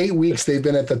 weeks, they've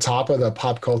been at the top of the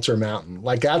pop culture mountain.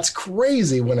 Like, that's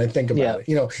crazy when I think about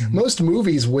it. Most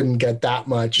movies wouldn't get that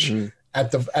much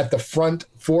at the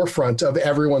forefront of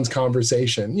everyone's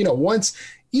conversation. Once,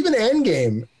 even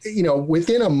Endgame,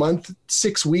 within a month,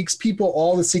 6 weeks,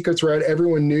 all the secrets were out.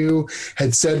 Everyone knew,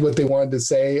 had said what they wanted to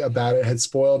say about it, had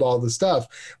spoiled all the stuff.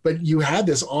 But you had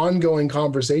this ongoing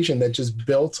conversation that just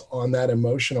built on that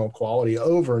emotional quality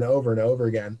over and over and over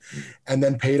again, and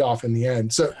then paid off in the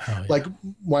end. So like,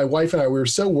 my wife and I, we were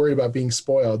so worried about being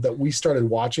spoiled that we started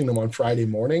watching them on Friday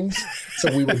mornings.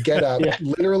 So we would get up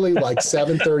literally like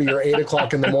 7:30 or 8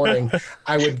 o'clock in the morning.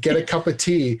 I would get a cup of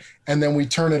tea, and then we'd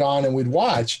turn it on and we'd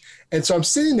watch. And so I'm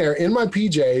sitting there in my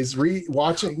PJs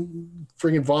watching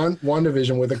friggin'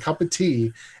 WandaVision with a cup of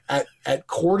tea at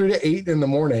 7:45 in the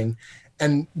morning,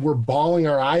 and we're bawling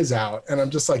our eyes out. And I'm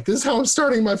just like, this is how I'm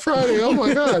starting my Friday. Oh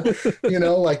my God.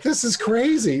 Like, this is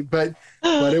crazy, but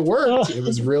it worked. It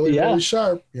was really, really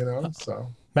sharp,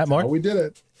 so Matt Moore, we did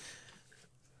it.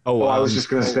 Well, I was just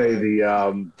going to say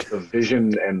the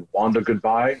Vision and Wanda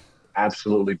goodbye,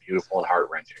 absolutely beautiful and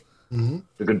heart-wrenching.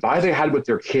 The goodbye they had with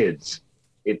their kids,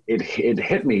 it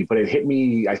hit me, but it hit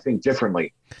me, I think,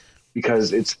 differently,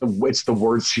 because it's the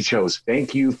words she chose.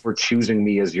 Thank you for choosing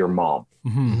me as your mom.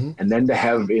 And then to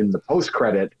have in the post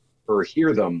credit or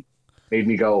hear them made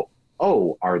me go,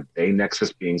 oh, are they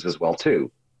Nexus beings as well too?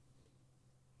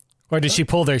 Or did she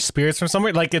pull their spirits from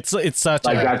somewhere? Like, it's such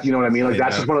like that, you know what I mean? Like,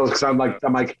 that's just one of those, because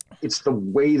I'm like, it's the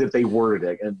way that they worded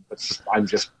it, and I'm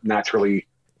just naturally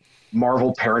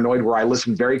Marvel paranoid, where I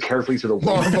listen very carefully to the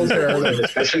Marvel paranoid,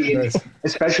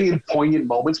 especially in poignant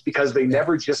moments, because they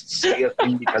never just say a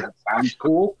thing because it sounds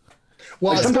cool.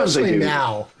 Well, like, especially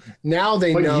now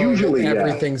they know usually,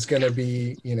 everything's going to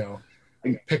be,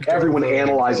 everyone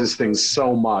analyzes things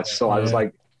so much. So I was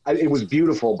like, it was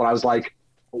beautiful, but I was like,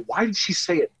 well, why did she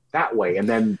say it that way? And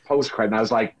then post credit, and I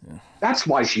was like, that's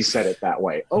why she said it that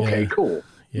way. Okay, cool.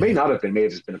 May not have been, may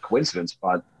have just been a coincidence,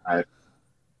 but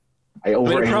I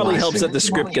mean, it probably helps that the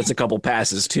script gets a couple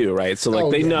passes too, right? So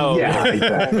like they know. Yeah,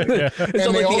 exactly. It's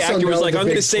not like the actor was like, "I'm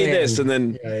going to say this," and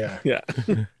then yeah.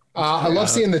 I love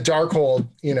seeing the Darkhold,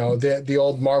 the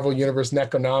old Marvel Universe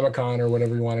Necronomicon or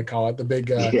whatever you want to call it, the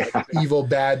big evil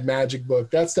bad magic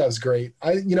book. That stuff's great.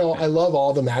 I love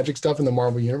all the magic stuff in the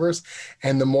Marvel Universe,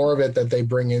 and the more of it that they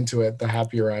bring into it, the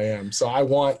happier I am. So I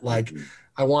want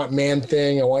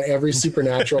Man-Thing. I want every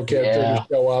supernatural character to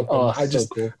show up.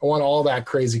 And I want all that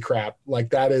crazy crap. Like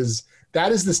that is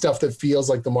the stuff that feels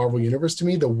like the Marvel Universe to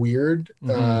me. The weird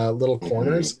little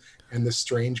corners and the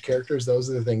strange characters. Those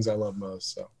are the things I love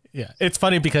most. So. Yeah, it's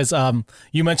funny because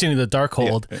you mentioned the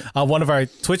Darkhold. One of our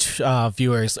Twitch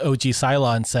viewers, OG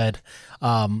Cylon, said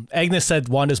Agnes said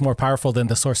Wanda's more powerful than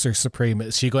the Sorcerer Supreme.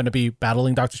 Is she going to be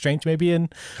battling Doctor Strange maybe in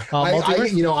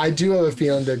multiverse? I do have a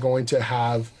feeling they're going to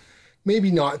have,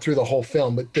 maybe not through the whole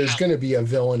film, but there's going to be a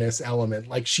villainous element.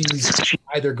 Like she's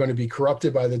either going to be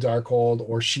corrupted by the Darkhold,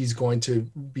 or she's going to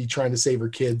be trying to save her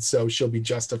kids, so she'll be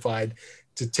justified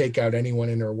to take out anyone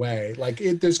in her way.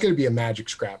 There's going to be a magic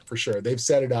scrap for sure. They've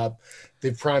set it up.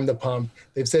 They've primed the pump.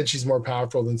 They've said she's more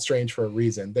powerful than Strange for a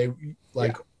reason.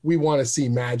 We want to see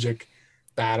magic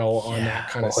battle on that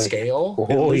kind of scale.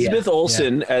 Elizabeth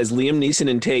Olsen as Liam Neeson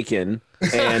in Taken,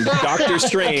 and Doctor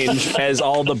Strange as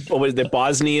all the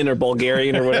Bosnian or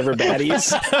Bulgarian or whatever baddies,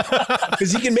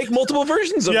 because he can make multiple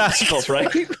versions of himself,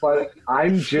 right? But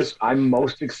I'm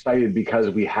most excited because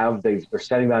they're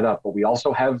setting that up, but we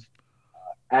also have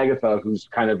Agatha, who's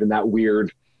kind of in that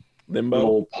weird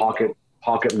little pocket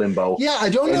limbo. Yeah, I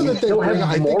don't know that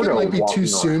I think it might be too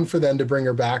soon for them to bring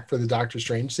her back for the Doctor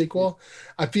Strange sequel.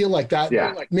 I feel like that.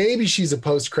 Yeah. Maybe she's a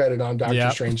post credit on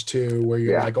Doctor Strange 2, where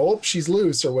you're like, oh, she's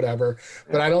loose or whatever.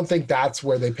 But I don't think that's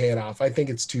where they pay it off. I think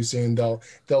it's too soon. They'll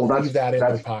leave that in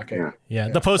their pocket. Yeah.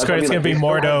 The post credit's gonna be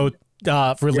Mordo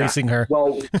releasing her.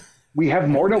 Well. We have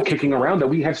Mordo kicking around that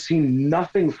we have seen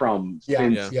nothing from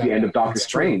since the end of Doctor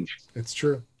Strange. It's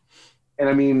true. And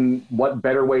I mean, what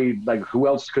better way? Like, who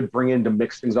else could bring in to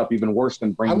mix things up even worse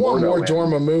than bring? I want Mordo more in?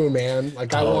 Dormammu, man.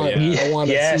 Like, I want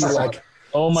to see like.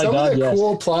 Oh my some God! of the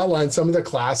cool plot lines, some of the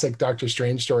classic Doctor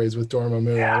Strange stories with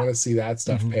Dormammu. I want to see that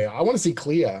stuff pay off. I want to see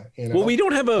Clea. Well, we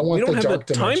don't have a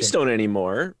time stone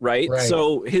anymore, right?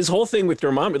 So his whole thing with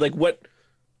Dormammu,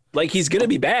 he's gonna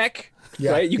be back,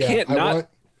 right? You can't not.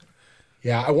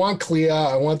 I want Clea.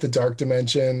 I want the Dark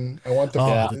Dimension. I want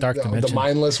the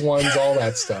mindless ones. All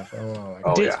that stuff.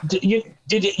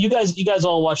 Did you guys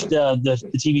all watch the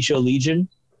TV show Legion?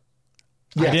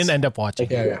 Yes. I didn't end up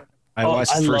watching. I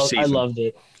watched the first season. I loved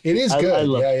it. It is good.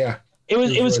 It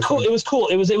was really cool. Fun. It was cool.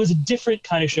 It was a different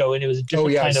kind of show, and it was a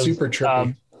different kind of super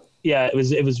trippy.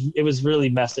 It was really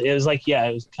messed up. It was like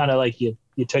it was kind of like you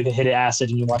took a hit of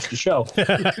acid and you watched the show.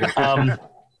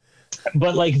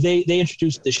 But they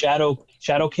introduced the Shadow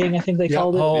King, I think they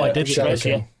called it. Oh, I did Shadow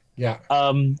King. Yeah.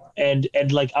 And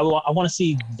I want to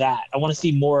see that. I want to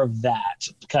see more of that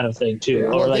kind of thing too.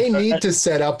 Well, they need to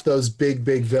set up those big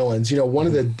villains. One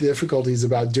of the difficulties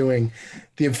about doing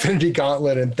the Infinity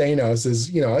Gauntlet and Thanos is,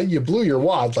 you blew your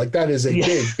wad. Like, that is a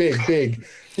big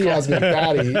cosmic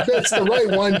baddie. It's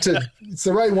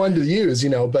the right one to use,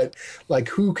 but like,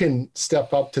 who can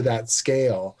step up to that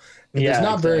scale? And there's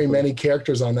not very many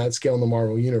characters on that scale in the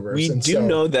Marvel Universe. We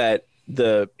know that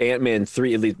the Ant-Man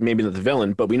 3, at least maybe not the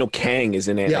villain, but we know Kang is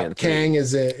in Ant-Man 3. Kang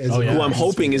is who I'm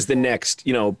hoping is the next,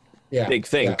 big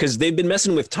thing, because they've been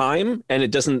messing with time, and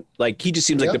it doesn't, he just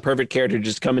seems like the perfect character to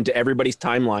just come into everybody's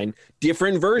timeline,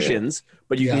 different versions,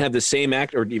 but you can have the same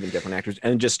actor or even different actors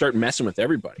and just start messing with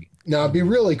everybody. No, it'd be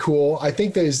really cool. I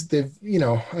think they've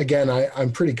again,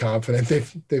 I'm pretty confident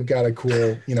they've got a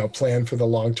cool, plan for the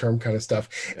long-term kind of stuff.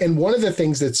 And one of the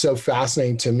things that's so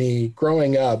fascinating to me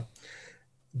growing up,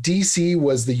 DC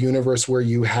was the universe where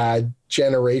you had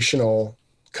generational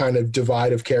kind of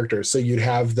divide of characters. So you'd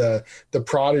have the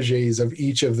prodigies of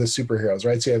each of the superheroes,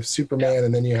 right? So you have Superman,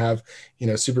 and then you have,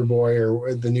 Superboy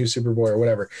or the new Superboy or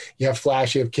whatever. You have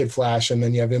Flash, you have Kid Flash, and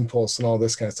then you have Impulse and all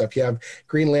this kind of stuff. You have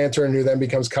Green Lantern, who then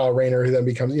becomes Kyle Rayner, who then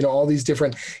becomes, all these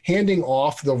different, handing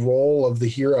off the role of the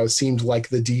hero seemed like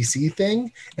the DC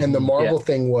thing. And the Marvel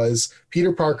thing was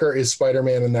Peter Parker is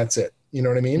Spider-Man, and that's it. You know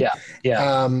what I mean?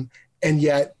 Yeah. And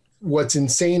yet what's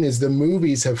insane is the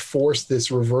movies have forced this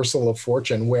reversal of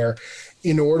fortune, where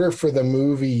in order for the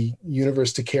movie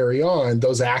universe to carry on,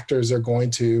 those actors are going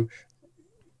to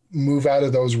move out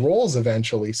of those roles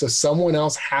eventually. So someone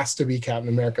else has to be Captain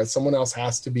America. Someone else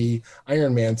has to be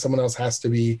Iron Man. Someone else has to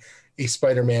be a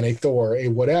Spider-Man, a Thor, a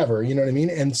whatever, you know what I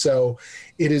mean? And so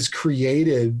it has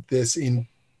created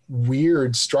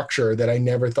weird structure that I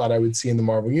never thought I would see in the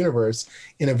Marvel Universe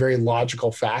in a very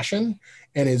logical fashion,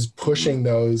 and is pushing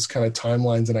those kind of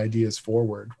timelines and ideas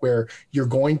forward, where you're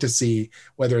going to see,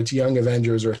 whether it's Young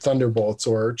Avengers or Thunderbolts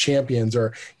or Champions,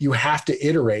 or you have to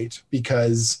iterate,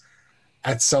 because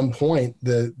at some point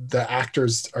the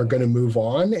actors are going to move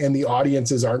on and the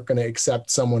audiences aren't going to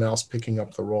accept someone else picking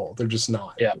up the role. They're just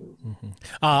not. Yeah.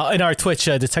 In our Twitch,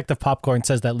 Detective Popcorn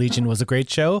says that Legion was a great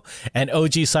show, and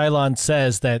OG Cylon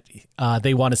says that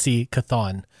they want to see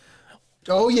Chthon.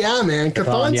 Oh yeah, man.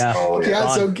 Chthon's, yeah.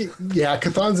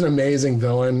 Chthon's an amazing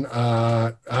villain.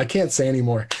 I can't say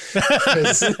anymore.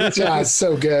 It's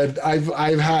so good.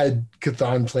 I've had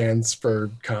Chthon plans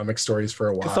for comic stories for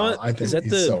a while. Chthon, I think is that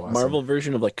he's the so awesome. Marvel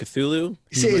version of like Cthulhu?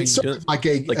 See, it's sort of like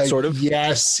a sort of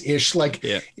yes-ish, like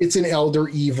it's an elder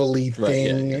evil-y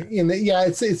thing.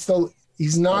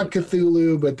 He's not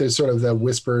Cthulhu, but there's sort of the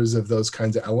whispers of those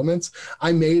kinds of elements.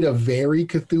 I made a very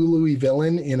Cthulhu-y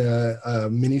villain in a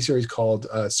miniseries called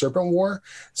Serpent War.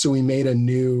 So we made a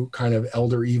new kind of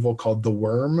elder evil called the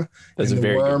Worm. That's and a the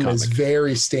very Worm good comic. is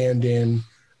very stand-in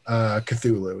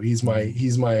Cthulhu. He's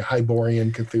my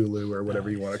Hyborian Cthulhu, or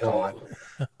whatever you want to call it.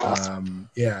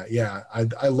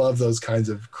 I love those kinds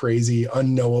of crazy,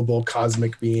 unknowable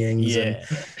cosmic beings and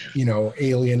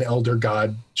alien elder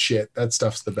god shit. That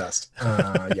stuff's the best.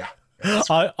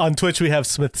 On Twitch, we have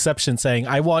Smithception saying,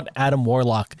 "I want Adam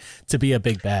Warlock to be a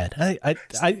big bad." I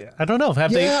don't know.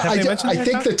 Have they mentioned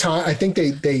that? I think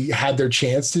they had their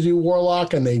chance to do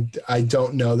Warlock, and I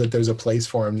don't know that there's a place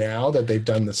for him now that they've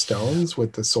done the stones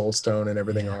with the Soul Stone and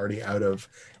everything already out of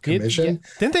commission.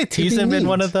 Didn't they tease him in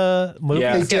one of the movies?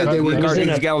 Yeah, they did. They were Guardians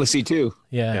of the Galaxy too.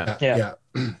 Yeah,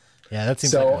 that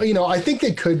seems so like I think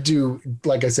they could do,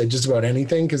 like I said, just about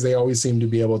anything, because they always seem to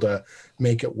be able to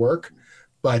make it work.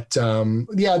 But there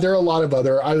are a lot of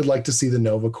other. I would like to see the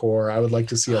Nova Corps. I would like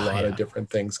to see a lot of different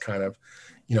things kind of,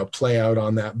 play out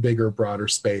on that bigger, broader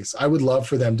space. I would love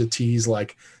for them to tease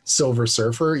like Silver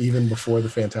Surfer even before the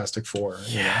Fantastic Four.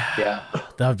 Yeah,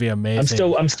 that would be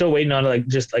amazing. I'm still waiting on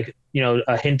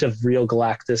a hint of real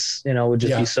Galactus. Would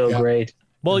just be so great.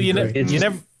 Well, you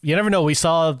never know. We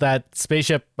saw that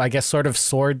spaceship, I guess, sort of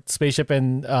sword spaceship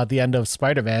in the end of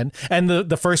Spider-Man, and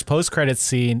the first post-credits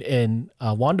scene in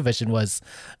WandaVision was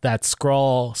that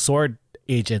Skrull sword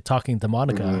agent talking to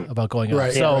Monica about going on.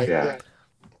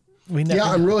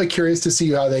 I'm really curious to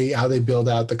see how they build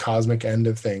out the cosmic end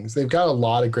of things. They've got a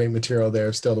lot of great material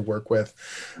there still to work with.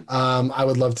 I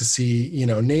would love to see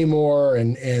Namor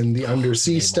and the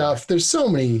undersea stuff. There's so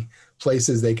many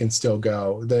places they can still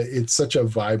go. It's such a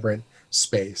vibrant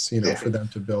space, for them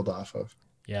to build off of.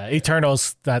 Yeah,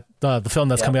 Eternals, that the film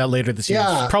that's coming out later this year,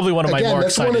 is probably one of my more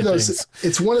exciting things.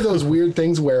 It's one of those weird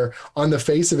things where, on the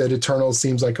face of it, Eternals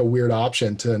seems like a weird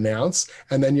option to announce,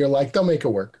 and then you're like, they'll make it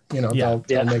work. They'll make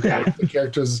it work. The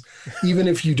characters, even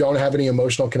if you don't have any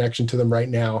emotional connection to them right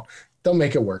now, they'll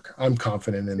make it work. I'm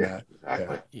confident in that.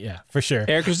 Exactly. Yeah, for sure.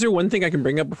 Eric, is there one thing I can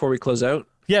bring up before we close out?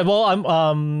 Yeah, well,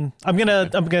 I'm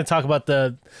gonna talk about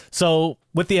so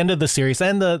with the end of the series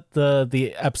and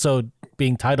the episode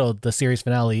being titled the series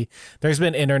finale, there's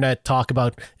been internet talk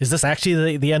about, is this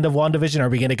actually the end of WandaVision? Are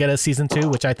we gonna get a season 2?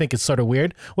 Which I think is sort of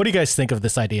weird. What do you guys think of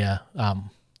this idea?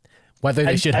 Whether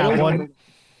they should have one?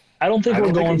 I don't think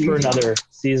we're going for another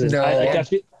season. No. I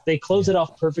feel they closed it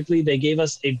off perfectly. They gave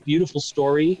us a beautiful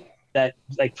story that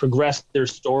progressed their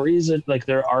stories and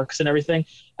their arcs and everything.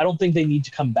 I don't think they need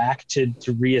to come back to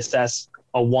reassess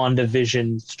a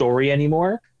WandaVision story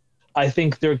anymore. I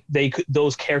think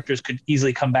those characters could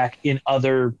easily come back in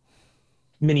other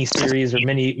mini series or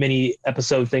mini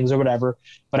episode things or whatever.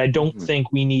 But I don't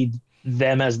think we need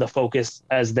them as the focus,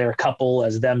 as their couple,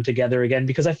 as them together again,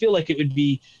 because I feel like it would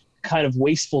be kind of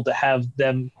wasteful to have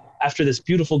them, after this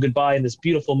beautiful goodbye and this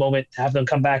beautiful moment, to have them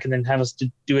come back and then have us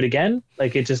to do it again.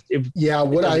 It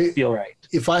doesn't feel right.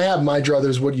 If I have my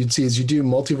druthers, what you'd see is you do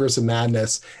Multiverse of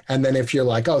Madness, and then if you're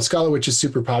like, oh, Scarlet Witch is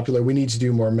super popular, we need to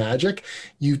do more magic,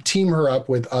 you team her up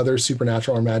with other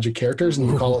supernatural or magic characters, and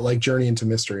you call it Journey into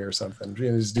Mystery or something.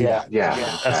 You just do that. Yeah,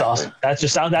 that's awesome.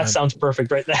 That sounds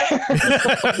perfect right there.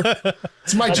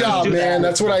 It's my job, man.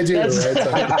 That's what I do. Right?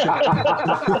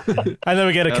 And then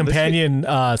we get a companion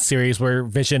series where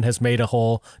Vision has made a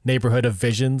whole neighborhood of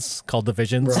visions called the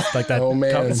Visions, like that. Oh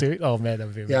man, series. Oh man, that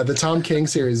would be amazing. Yeah, the Tom King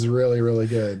series is really, really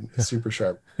good. It's super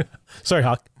sharp. Sorry,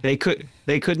 Hawk. They could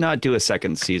not do a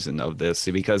second season of this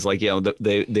because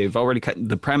they've already cut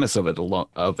the premise of it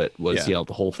was the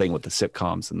whole thing with the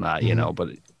sitcoms and that but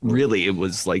really it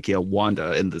was like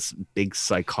Wanda and this big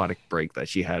psychotic break that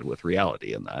she had with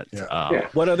reality in that.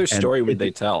 What other story would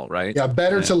they tell, right? Yeah,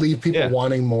 better to leave people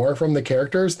wanting more from the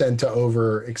characters than to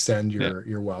overextend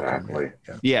your welcome. Exactly.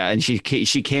 Yeah, and she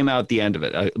came out at the end of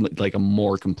it like a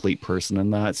more complete person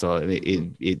in that. So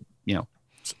it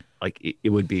it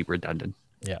would be redundant.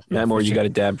 Yeah. Matt Moore, you got a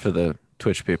dab for the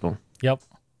Twitch people. Yep.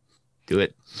 Do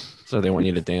it. So they want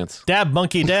you to dance. Dab,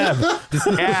 monkey, dab.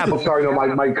 I'm sorry, no,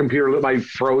 my computer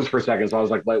froze for a second, so I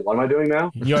was like, wait, what am I doing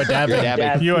now? You're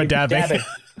dabbing. You are dabbing.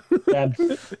 Dab.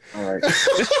 All right.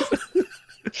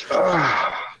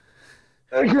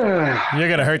 You're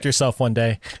gonna hurt yourself one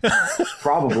day.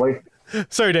 Probably.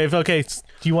 Sorry, Dave. Okay,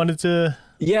 you wanted to.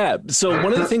 Yeah. So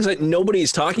one of the things that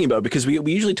nobody's talking about, because we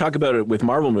usually talk about it with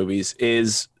Marvel movies,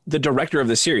 is the director of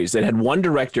the series. They had one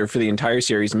director for the entire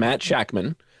series, Matt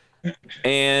Shakman,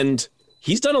 and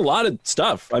he's done a lot of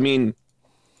stuff. I mean,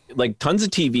 like tons of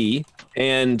TV,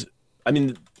 and I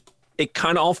mean, it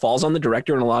kind of all falls on the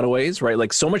director in a lot of ways, right?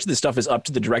 Like so much of this stuff is up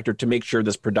to the director to make sure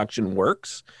this production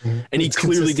works. And he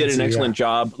clearly did an excellent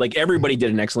job. Like everybody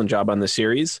did an excellent job on the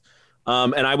series.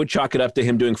 And I would chalk it up to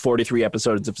him doing 43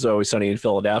 episodes of It's Always Sunny in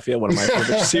Philadelphia, one of my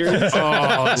favorite series.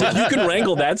 Like you can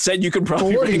wrangle that set. You can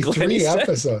probably wrangle any set.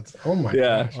 Episodes. Oh my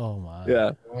gosh. Oh my.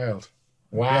 Yeah. Wild.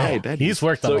 Wow. He's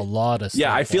worked on a lot of stuff.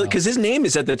 Yeah, I feel because his name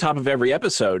is at the top of every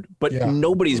episode, but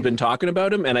nobody's been talking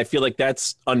about him. And I feel like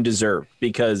that's undeserved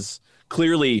because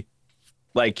clearly,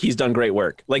 like, he's done great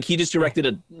work. Like, he just directed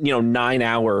a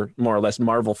 9-hour, more or less,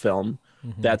 Marvel film.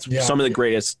 That's some of the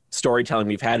greatest storytelling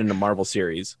we've had in a Marvel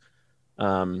series.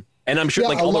 And I'm sure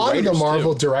like a all lot the of the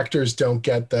Marvel too. directors don't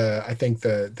get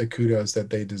the kudos that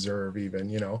they deserve,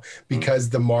 even, because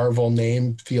the Marvel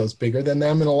name feels bigger than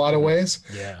them in a lot of ways.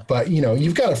 Yeah. But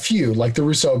you've got a few, like the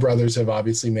Russo brothers have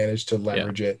obviously managed to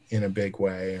leverage it in a big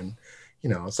way. And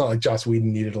it's not like Joss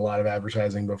Whedon needed a lot of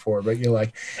advertising before, but there are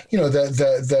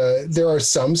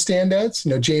some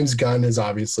standouts. James Gunn has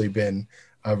obviously been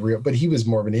but he was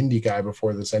more of an indie guy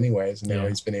before this anyways. And now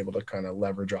he's been able to kind of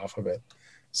leverage off of it.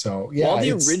 So all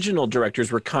the original directors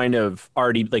were kind of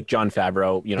already like Jon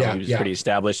Favreau, he was pretty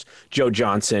established. Joe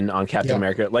Johnson on Captain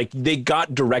America, like they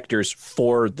got directors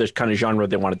for the kind of genre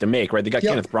they wanted to make, right? They got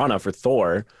Kenneth Branagh for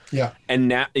Thor, and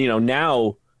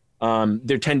now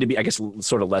there tend to be, I guess,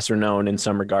 sort of lesser known in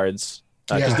some regards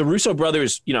because the Russo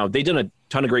brothers, they did a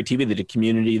ton of great TV. They did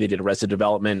Community, they did Arrested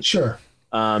Development, sure.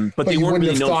 But they weren't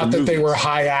really known thought for that movies. they were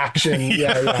high action,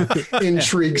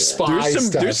 intrigue spy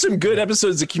stuff. There's some good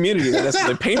episodes of Community. That's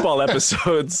the paintball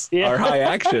episodes are high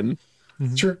action.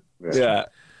 Sure. Yeah.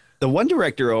 The one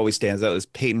director who always stands out is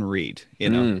Peyton Reed,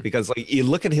 because like you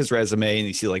look at his resume and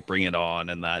you see like Bring It On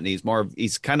and that, and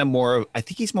he's kind of more. I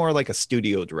think he's more like a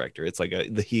studio director. It's like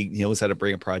he knows how to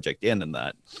bring a project in and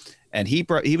that, and he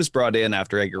was brought in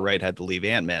after Edgar Wright had to leave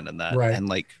Ant-Man and that, and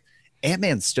like.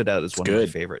 Ant-Man stood out as one of my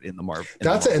favorite in the Marvel.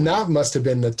 And that must have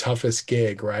been the toughest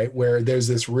gig, right? Where there's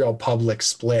this real public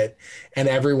split and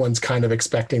everyone's kind of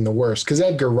expecting the worst because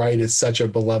Edgar Wright is such a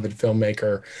beloved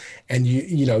filmmaker, and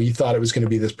you thought it was going to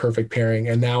be this perfect pairing,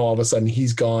 and now all of a sudden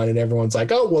he's gone and everyone's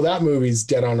like, oh, well, that movie's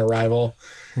dead on arrival.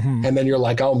 And then you're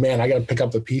like, oh man, I got to pick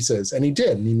up the pieces, and he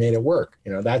did, and he made it work.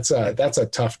 That's a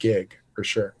tough gig for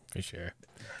sure. For sure.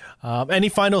 Any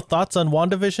final thoughts on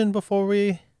WandaVision before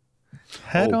we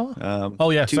head on?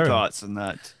 Two thoughts on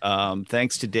that.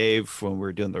 Thanks to Dave when we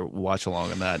were doing the watch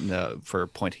along on that, and for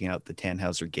pointing out the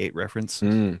Tannhauser Gate reference.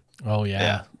 Oh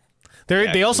yeah.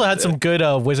 They also had some good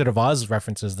Wizard of Oz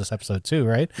references this episode too,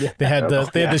 right? Yeah. They had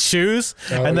the shoes,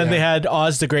 and then they had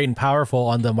Oz the Great and Powerful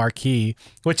on the marquee,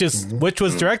 which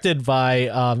was directed by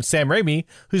Sam Raimi,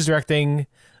 who's directing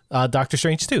Doctor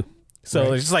Strange 2.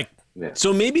 So it's just like,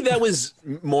 so maybe that was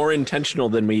more intentional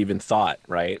than we even thought,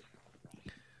 right?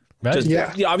 Just,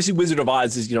 obviously Wizard of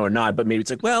Oz is a nod, but maybe it's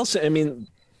like, well, so, I mean,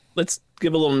 let's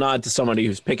give a little nod to somebody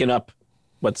who's picking up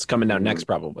what's coming down next,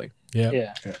 probably.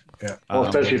 Yeah. Well,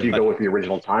 especially if you go with the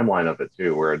original timeline of it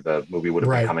too, where the movie would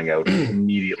have been coming out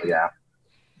immediately after.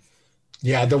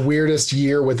 Yeah, the weirdest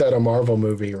year without a Marvel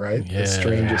movie, right? Yeah. The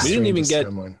strangest. We didn't even get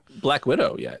timeline. Black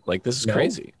Widow yet. Like, this is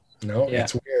crazy. No,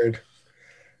 it's weird.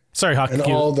 Sorry, Hawk. And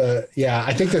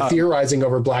I think the theorizing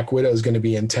over Black Widow is going to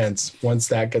be intense once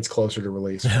that gets closer to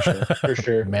release. For sure. For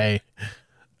sure. May.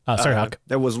 Sorry, Hawk.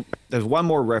 There's one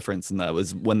more reference, and that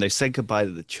was when they said goodbye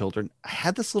to the children. I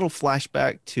had this little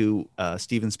flashback to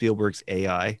Steven Spielberg's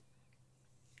AI.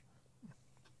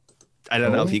 I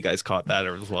don't know if you guys caught that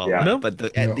as well, but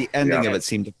the ending of it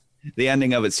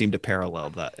seemed to parallel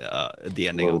that the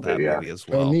ending of that movie as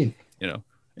well. Oh, neat.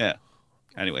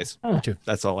 Anyways, True.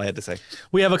 that's all I had to say.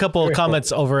 We have a couple of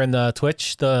comments over in the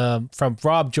Twitch. From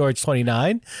Rob George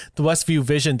 29. The Westview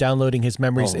Vision downloading his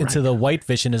memories into the White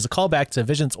Vision is a callback to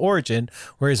Vision's origin,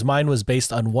 where his mind was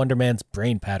based on Wonder Man's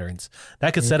brain patterns.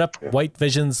 That could set up White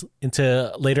Visions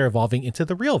into later evolving into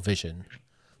the real Vision.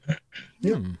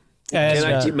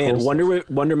 And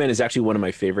Wonder Man is actually one of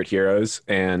my favorite heroes,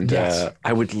 and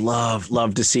I would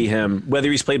love to see him,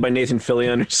 whether he's played by Nathan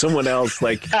Fillion or someone else.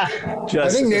 Like, I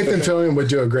think Nathan Fillion would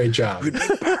do a great job.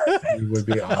 He would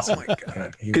be awesome. Oh my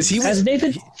god! Because he hasn't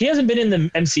been in the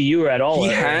MCU at all. He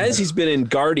has. He's been in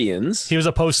Guardians. He was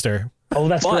a poster. Oh,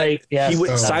 that's right. Yeah.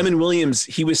 Simon Williams.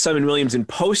 He was Simon Williams in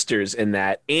posters in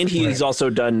that, and he's also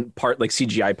done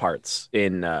CGI parts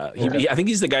in. I think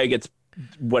he's the guy who gets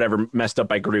whatever messed up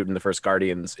by Groot in the first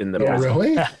Guardians in the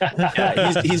really?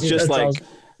 Yeah, he's just like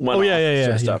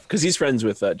one stuff because he's friends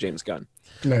with James Gunn.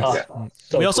 Nice.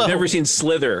 We also never seen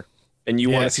Slither, and you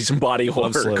want to see some body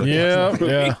horror.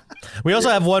 Yeah. We also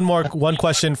have one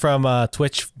question from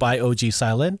Twitch by OG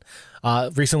Silent.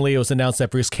 Recently, it was announced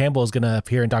that Bruce Campbell is going to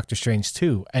appear in Doctor Strange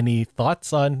 2. Any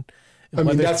thoughts on? I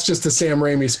mean, that's just a Sam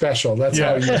Raimi special. That's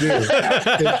how you do.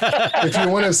 If you're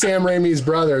one of Sam Raimi's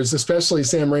brothers, especially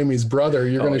Sam Raimi's brother,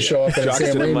 you're going to show up in a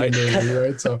Sam Raimi movie,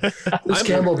 right? So Bruce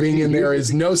Campbell being in there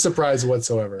is no surprise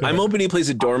whatsoever. I'm hoping he plays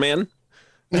a doorman.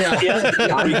 Yeah.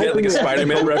 We get like a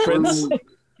Spider-Man reference.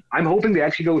 I'm hoping they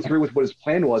actually go through with what his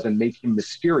plan was and make him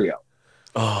Mysterio.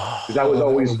 Oh, that was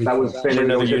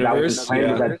another universe.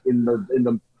 That was in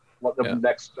the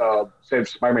next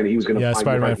Spider-Man, he was going to find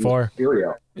Spider-Man 4.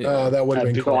 Mysterio. That would have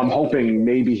been cool. So I'm hoping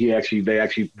maybe they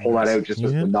actually pull that out just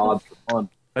as a nod for fun.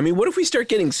 I mean, what if we start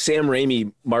getting Sam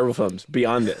Raimi Marvel films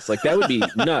beyond this? Like, that would be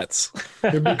nuts.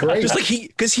 It'd be great. Just like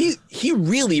he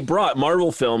really brought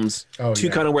Marvel films to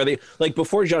kind of where they, like,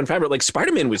 before Jon Favreau, like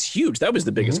Spider-Man was huge. That was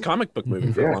the biggest comic book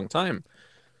movie for a long time.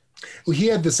 Well, he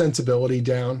had the sensibility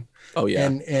down. Oh yeah,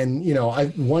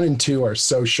 and 1 and 2 are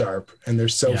so sharp and they're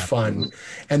so fun,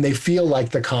 and they feel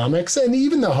like the comics, and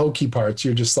even the hokey parts.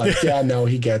 You're just like,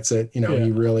 he gets it. He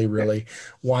really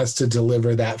wants to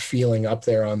deliver that feeling up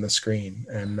there on the screen.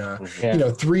 And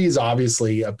 3 is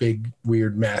obviously a big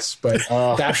weird mess, but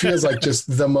that feels like just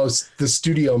the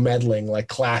studio meddling, like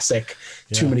classic.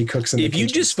 Too many cooks in the kitchen. If you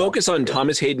just focus on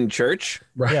Thomas Hayden Church,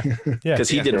 right? Because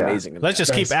he did amazing. Let's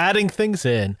just keep adding things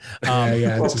in.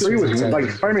 Well, 3 was like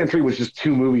Spider-Man 3 was just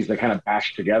 2 movies that kind of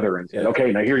bashed together and said,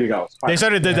 "Okay, now here you go." They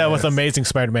sort of did that with Amazing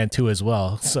Spider-Man 2 as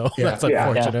well, so that's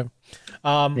unfortunate.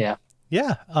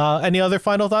 Any other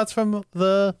final thoughts from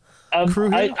the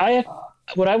crew here?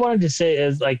 What I wanted to say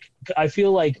is, like, I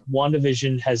feel like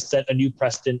WandaVision has set a new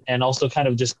precedent and also kind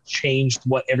of just changed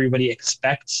what everybody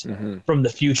expects from the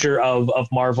future of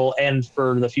Marvel and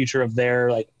for the future of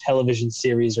their like television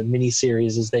series or mini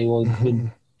series as they will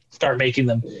start making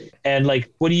them. And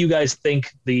like, what do you guys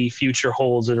think the future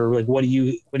holds? Or like, what do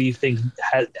you think?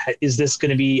 Is this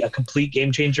going to be a complete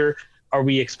game changer? Are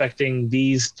we expecting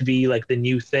these to be like the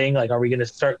new thing? Like, are we going to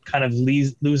start kind of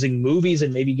losing movies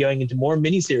and maybe going into more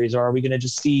miniseries? Or are we going to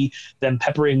just see them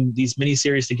peppering these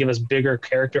miniseries to give us bigger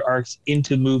character arcs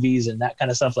into movies and that kind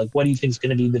of stuff? Like, what do you think is going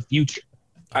to be the future?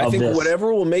 I think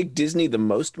whatever will make Disney the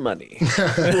most money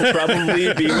will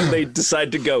probably be what they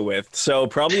decide to go with. So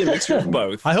probably a mixture of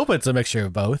both. I hope it's a mixture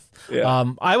of both.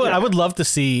 Yeah. I would love to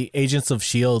see Agents of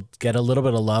S.H.I.E.L.D. get a little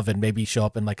bit of love and maybe show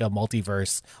up in like a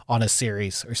multiverse on a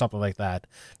series or something like that.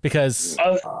 Because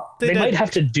they might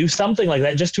have to do something like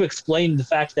that just to explain the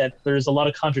fact that there's a lot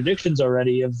of contradictions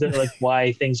already of like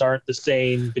why things aren't the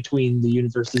same between the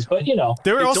universes. But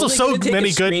there were also so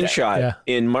many good screenshot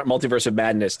in Multiverse of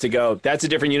Madness to go, that's a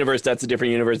different universe, that's a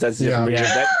different universe, that's a different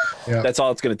universe. That's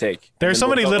all it's going to take. There's so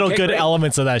many little good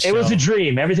elements of that show. It was a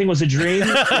dream. Everything was a dream.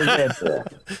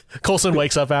 Coulson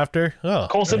wakes up after.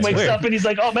 Coulson wakes up and he's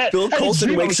like, "Oh man!" Phil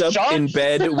Coulson wakes up in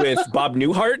bed with Bob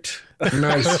Newhart.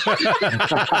 Nice.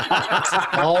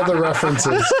 All the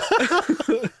references.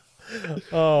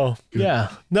 Oh yeah.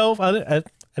 No.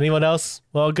 Anyone else?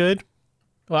 Well, good.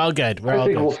 Well, good. I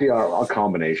think we'll see a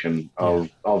combination of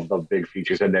the big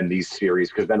features and then these series,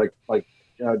 because then like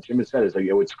Jim has said, is like,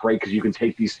 it's great because you can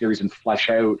take these series and flesh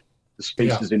out the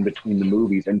spaces in between the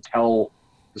movies and tell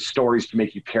the stories to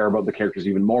make you care about the characters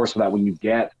even more, so that when you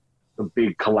get the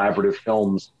big collaborative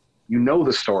films, you know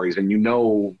the stories and you're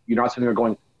not sitting there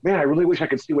going, man, I really wish I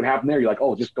could see what happened there. You're like,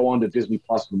 oh, just go on to Disney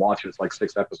Plus and watch it. It's like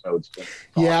 6 episodes.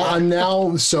 I'm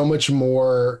now so much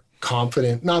more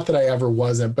confident. Not that I ever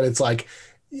wasn't, but it's like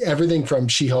everything from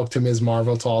She-Hulk to Ms.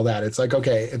 Marvel to all that. It's like,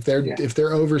 okay, if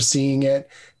they're overseeing it,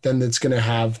 then it's going to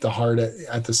have the heart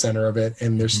at the center of it,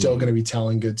 and they're still going to be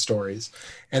telling good stories.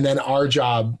 And then our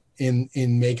job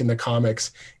in making the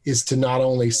comics is to not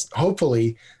only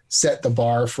hopefully set the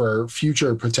bar for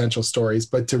future potential stories,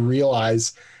 but to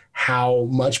realize how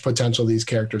much potential these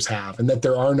characters have, and that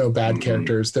there are no bad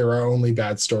characters, there are only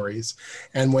bad stories.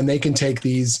 And when they can take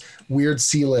these weird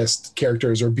C-list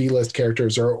characters or B-list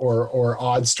characters or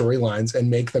odd storylines and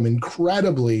make them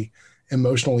incredibly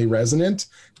emotionally resonant,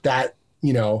 that,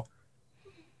 you know,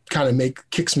 kind of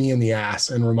kicks me in the ass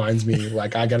and reminds me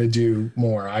like, I got to do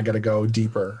more. I got to go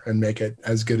deeper and make it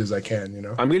as good as I can, you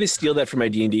know? I'm going to steal that from my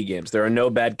D&D games. There are no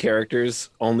bad characters,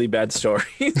 only bad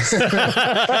stories.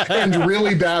 And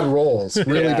really bad rolls.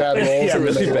 Really bad rolls. Yeah,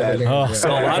 really bad. Oh, so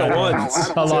a lot of ones.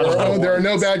 A lot of ones. There are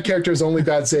no bad characters, only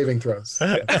bad saving throws.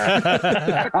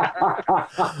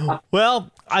 Well,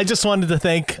 I just wanted to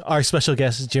thank our special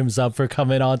guest, Jim Zub, for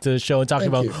coming on to the show and talking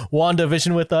about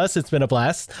WandaVision with us. It's been a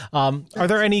blast. Are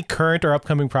there any current or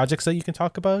upcoming projects that you can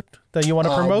talk about that you want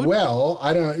to promote? Well,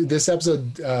 I don't. This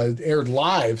episode aired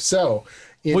live, so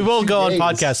we will go on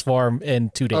podcast form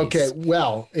in 2 days. Okay,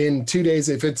 well, in 2 days,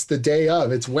 if it's the day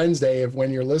of, it's Wednesday, if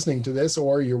when you're listening to this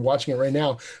or you're watching it right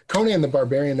now, Conan the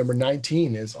Barbarian number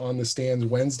 19 is on the stands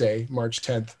Wednesday, March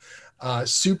 10th.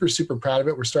 Super, super proud of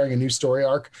it. We're starting a new story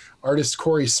arc. Artist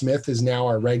Corey Smith is now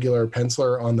our regular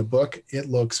penciler on the book. It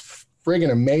looks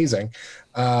friggin' amazing.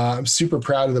 I'm super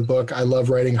proud of the book. I love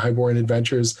writing Hyborian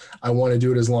adventures. I want to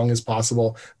do it as long as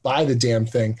possible. Buy the damn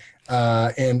thing.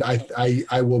 And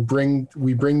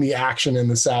we bring the action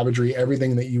and the savagery,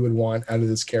 everything that you would want out of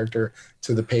this character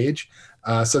to the page.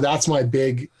 So that's my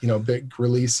big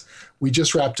release. We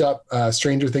just wrapped up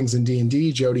Stranger Things in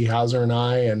D&D. Jody Hauser and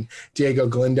I and Diego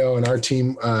Galindo and our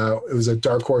team. It was a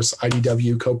Dark Horse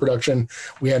IDW co-production.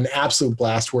 We had an absolute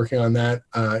blast working on that.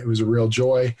 It was a real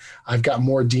joy. I've got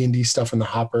more D&D stuff in the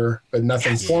hopper, but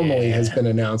nothing formally has been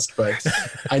announced. But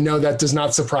I know that does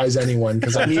not surprise anyone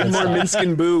because I need more Minsk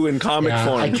and Boo in comic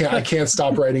form. I can't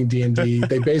stop writing D&D.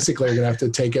 They basically are going to have to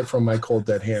take it from my cold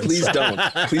dead hands. Please don't.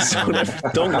 Please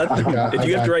don't. Don't let them. If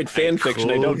you have to write fan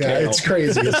fiction, I don't care. It's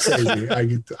crazy. It's crazy.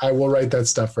 I will write that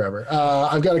stuff forever.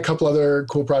 I've got a couple other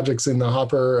cool projects in the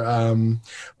hopper.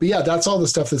 But yeah, that's all the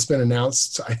stuff that's been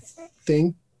announced, I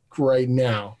think, right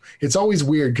now. It's always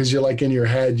weird because you're like in your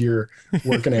head, you're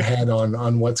working ahead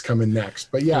on what's coming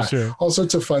next. But yeah, all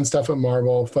sorts of fun stuff at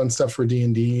Marvel, fun stuff for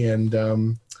D&D.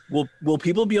 And will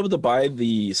people be able to buy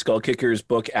the Skull Kickers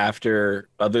book other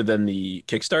than the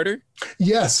Kickstarter?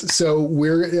 Yes. So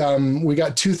we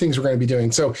got two things we're going to be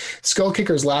doing. So Skull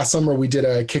Kickers, last summer we did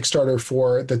a Kickstarter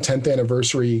for the 10th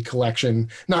anniversary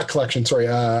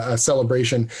a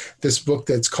celebration. This book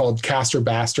that's called Castor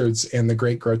Bastards and the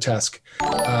Great Grotesque.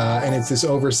 And it's this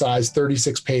oversized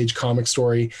 36-page comic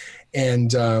story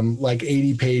and like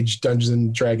 80-page Dungeons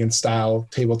and Dragons style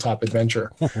tabletop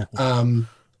adventure.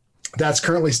 That's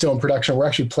currently still in production. We're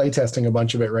actually playtesting a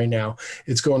bunch of it right now.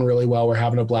 It's going really well. We're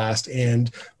having a blast. And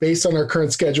based on our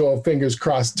current schedule, fingers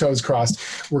crossed, toes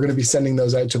crossed, we're going to be sending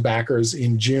those out to backers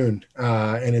in June.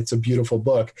 And it's a beautiful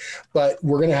book. But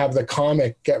we're going to have the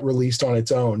comic get released on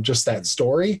its own, just that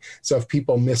story. So if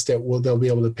people missed it, they'll be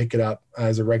able to pick it up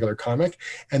as a regular comic.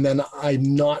 And then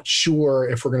I'm not sure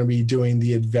if we're going to be doing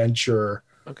the adventure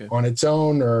on its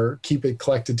own or keep it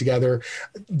collected together.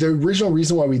 The original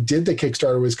reason why we did the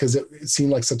Kickstarter was because it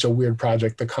seemed like such a weird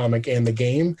project, the comic and the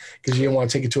game, because you didn't want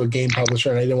to take it to a game publisher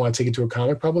and I didn't want to take it to a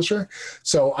comic publisher.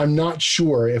 So I'm not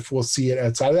sure if we'll see it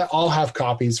outside of that. I'll have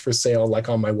copies for sale like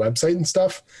on my website and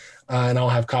stuff. And I'll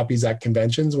have copies at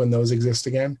conventions when those exist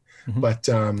again. But,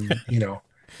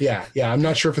 yeah, I'm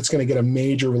not sure if it's going to get a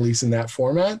major release in that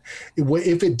format.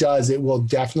 If it does, it will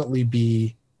definitely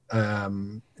be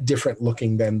different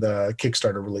looking than the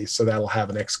Kickstarter release, so that'll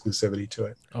have an exclusivity to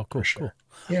it. Oh, cool, cool.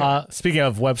 Yeah. Speaking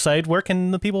of website, where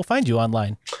can the people find you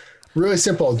online? Really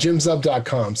simple,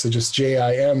 jimzub.com. So just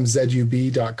JIMZUB.com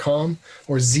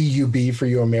or ZUB for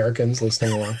you Americans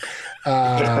listening along.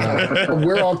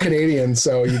 We're all Canadian,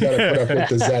 so you got to put up with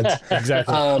the Zs.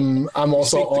 Exactly. I'm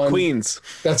also on Queens.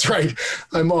 That's right.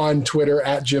 I'm on Twitter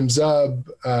at JimZub,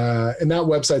 and that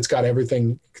website's got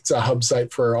everything. It's a hub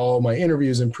site for all my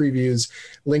interviews and previews,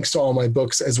 links to all my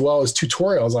books, as well as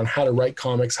tutorials on how to write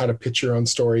comics, how to pitch your own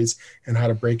stories, and how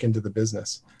to break into the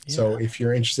business. Yeah. So if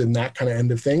you're interested in that kind of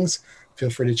end of things, feel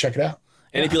free to check it out.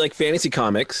 And if you like fantasy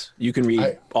comics, you can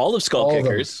read all of Skull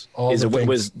Kickers.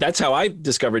 That's how I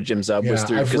discovered Jim Zub was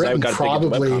through because I got to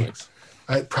dig into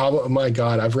webcomics. My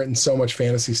God, I've written so much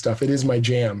fantasy stuff. It is my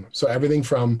jam. So everything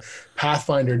from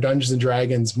Pathfinder, Dungeons and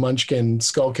Dragons, Munchkin,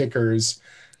 Skull Kickers,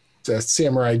 to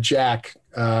Samurai Jack,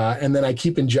 and then I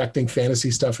keep injecting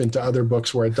fantasy stuff into other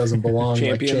books where it doesn't belong,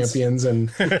 like Champions, and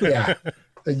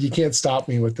You can't stop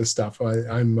me with this stuff.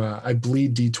 I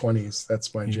bleed D20s.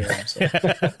 That's my jam. So.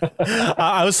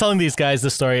 I was telling these guys the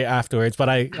story afterwards, but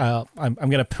I'm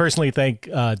going to personally thank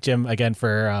Jim again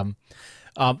for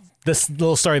this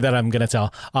little story that I'm going to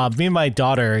tell. Me and my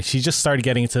daughter, she just started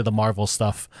getting into the Marvel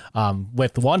stuff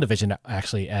with WandaVision,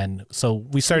 actually. And so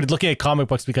we started looking at comic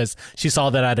books because she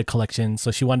saw that I had a collection, so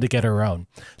she wanted to get her own.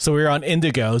 So we were on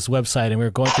Indigo's website, and we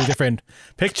were going through different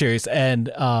pictures,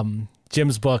 and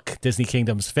Jim's book, Disney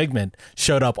Kingdom's Figment,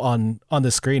 showed up on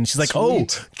the screen. She's like,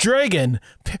 Sweet. "Oh, dragon,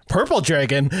 purple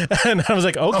dragon," and I was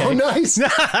like, "Okay, oh, nice."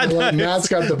 Matt's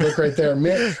got the book right there.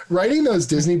 Man, writing those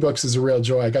Disney books is a real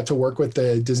joy. I got to work with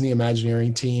the Disney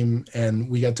Imagineering team, and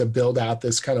we got to build out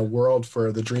this kind of world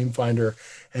for the Dreamfinder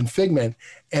and Figment.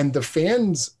 And the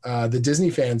fans, the Disney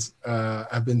fans,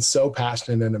 have been so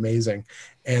passionate and amazing.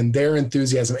 And their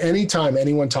enthusiasm, anytime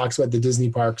anyone talks about the Disney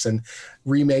parks and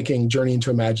remaking Journey into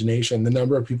Imagination, the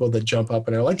number of people that jump up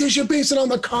and are like, they should base it on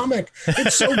the comic.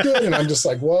 It's so good. And I'm just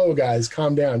like, whoa, guys,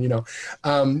 calm down.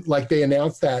 Like they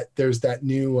announced that there's that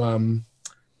new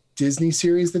Disney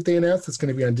series that they announced that's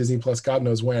going to be on Disney Plus, God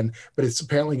knows when, but it's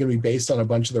apparently going to be based on a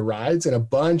bunch of the rides, and a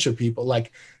bunch of people,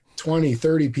 like 20,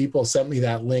 30 people sent me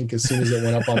that link as soon as it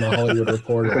went up on the Hollywood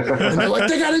Reporter. And they're like,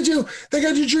 they got to do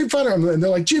Dreamfinder. And they're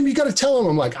like, Jim, you got to tell them.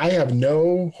 I'm like, I have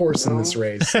no horse in this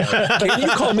race. Can you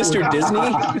call Mr. Disney?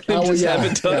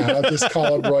 I'll just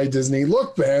call up Roy Disney.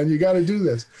 Look, man, you got to do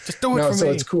this. Just do it for me. So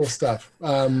it's cool stuff.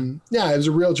 It was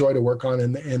a real joy to work on.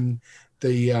 And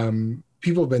the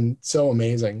people have been so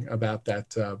amazing about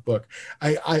that book.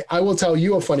 I will tell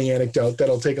you a funny anecdote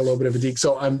that'll take a little bit of a dig.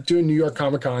 So I'm doing New York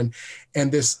Comic Con,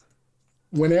 and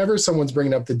whenever someone's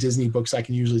bringing up the Disney books, I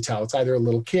can usually tell it's either a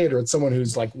little kid or it's someone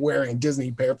who's like wearing Disney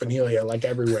paraphernalia like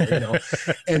everywhere,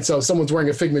 And so someone's wearing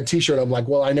a Figment t-shirt. I'm like,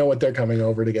 well, I know what they're coming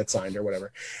over to get signed or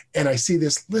whatever. And I see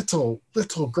this little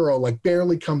girl like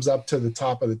barely comes up to the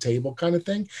top of the table kind of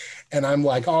thing. And I'm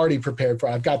like already prepared for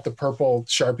it. I've got the purple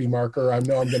Sharpie marker. I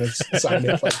know I'm going to sign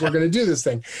it. Like, we're going to do this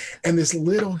thing. And this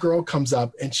little girl comes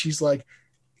up and she's like,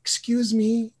 excuse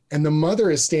me. And the mother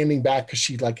is standing back because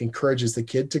she like encourages the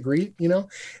kid to greet,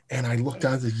 And I looked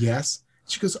down and said, yes.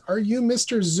 She goes, are you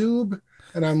Mr. Zub?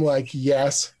 And I'm like,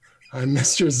 yes, I'm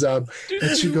Mr. Zub.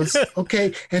 And she goes,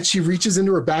 okay. And she reaches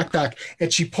into her backpack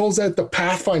and she pulls out the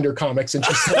Pathfinder comics and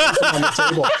she slams them on the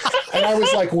table. And I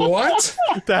was like, what?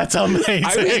 That's amazing.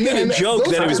 I was going to joke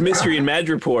that it was Mystery and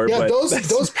Madripoor. Yeah, but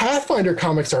those Pathfinder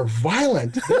comics are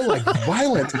violent. They're like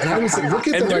violent. And I was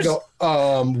looking at them and I go,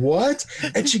 what?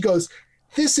 And she goes,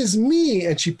 this is me.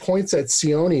 And she points at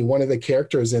Sione, one of the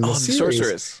characters in the series.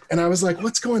 Sorceress. And I was like,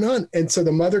 what's going on? And so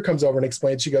the mother comes over and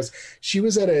explains, she goes, she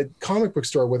was at a comic book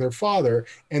store with her father,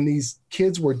 and these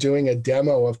kids were doing a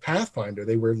demo of Pathfinder.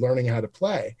 They were learning how to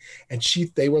play, and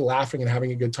they were laughing and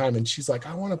having a good time. And she's like,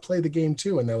 I want to play the game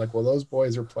too. And they're like, well, those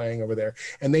boys are playing over there.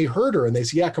 And they heard her and they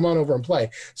say, yeah, come on over and play.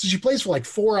 So she plays for like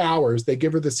 4 hours. They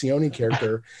give her the Sione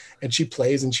character and she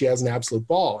plays and she has an absolute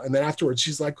ball. And then afterwards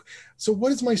she's like, so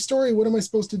what is my story? What am I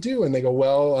supposed to do? And they go,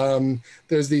 well,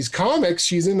 there's these comics.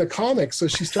 She's in the comics. So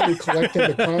she started collecting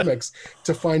the comics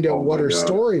to find out what her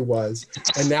story was.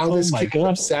 And now this kid is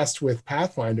obsessed with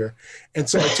Pathfinder. And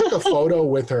so I took a photo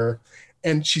with her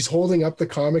and she's holding up the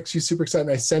comics. She's super excited.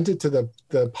 And I sent it to the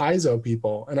Paizo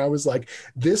people. And I was like,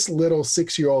 this little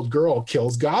 6-year-old girl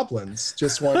kills goblins.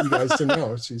 Just want you guys to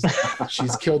know.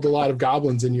 She's killed a lot of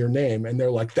goblins in your name. And they're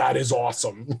like, that is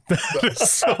awesome.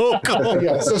 So cool.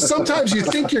 Yeah. So sometimes you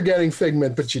think you're getting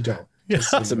Figment, but you don't.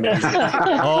 That's amazing.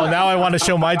 Oh, now I want to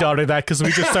show my daughter that because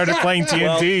we just started playing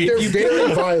D&D. They're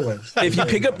very violent. If you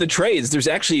pick up the trades, there's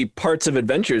actually parts of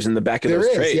adventures in the back of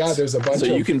those trades. Yeah, there's a bunch. So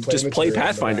you can just play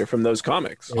Pathfinder from those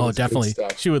comics. Oh, definitely.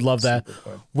 She would love that.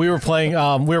 We were playing.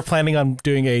 We were planning on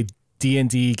doing a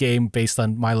D&D game based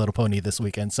on My Little Pony this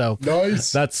weekend. So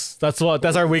nice. That's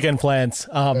our weekend plans.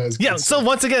 Yeah. So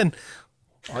once again,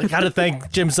 I got to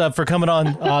thank Jim Zub for coming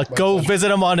on. Go visit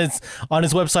him on his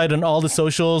website and all the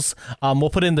socials.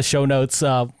 We'll put in the show notes.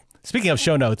 Speaking of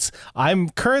show notes, I'm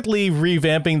currently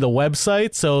revamping the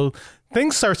website, so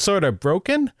things are sort of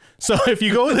broken. So if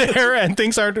you go there and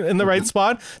things aren't in the right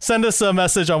spot, send us a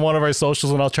message on one of our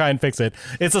socials and I'll try and fix it.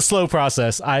 It's a slow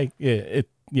process.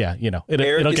 Yeah, it'll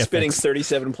Eric is get spinning fixed.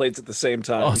 37 plates at the same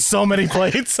time. Oh, so many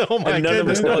plates! Oh my and none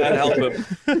goodness! of us know how to help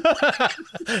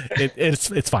him.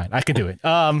 It's fine. I can do it.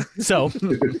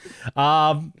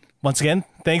 Once again,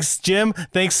 thanks Jim,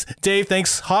 thanks Dave,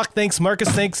 thanks Hawk, thanks Marcus,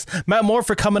 thanks Matt Moore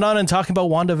for coming on and talking about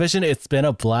WandaVision. It's been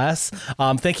a blast.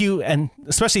 Thank you, and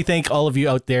especially thank all of you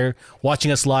out there watching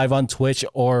us live on Twitch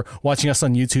or watching us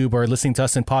on YouTube or listening to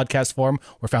us in podcast form.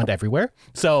 We're found everywhere.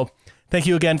 So Thank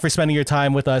you again for spending your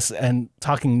time with us and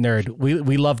talking nerd.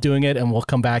 We love doing it, and we'll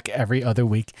come back every other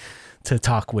week to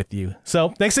talk with you. So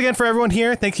thanks again for everyone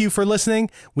here. Thank you for listening.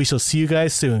 We shall see you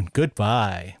guys soon.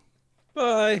 Goodbye.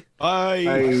 Bye. Bye.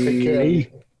 Take care.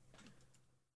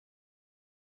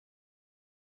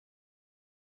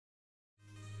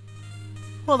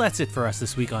 Well, that's it for us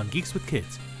this week on Geeks with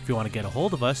Kids. If you want to get a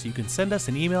hold of us, you can send us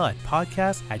an email at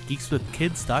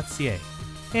podcast@geekswithkids.ca.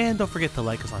 And don't forget to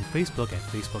like us on Facebook at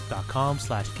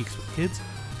facebook.com/geekswithkids.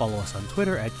 Follow us on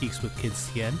Twitter at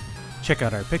geekswithkidscn. Check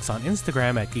out our pics on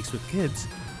Instagram at geekswithkids.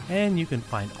 And you can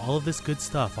find all of this good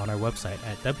stuff on our website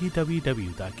at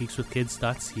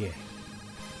www.geekswithkids.ca.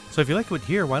 So if you like what you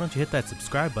hear, why don't you hit that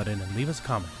subscribe button and leave us a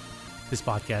comment. This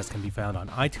podcast can be found on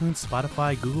iTunes,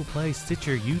 Spotify, Google Play,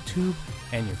 Stitcher, YouTube,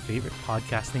 and your favorite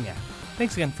podcasting app.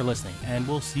 Thanks again for listening, and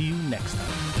we'll see you next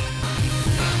time.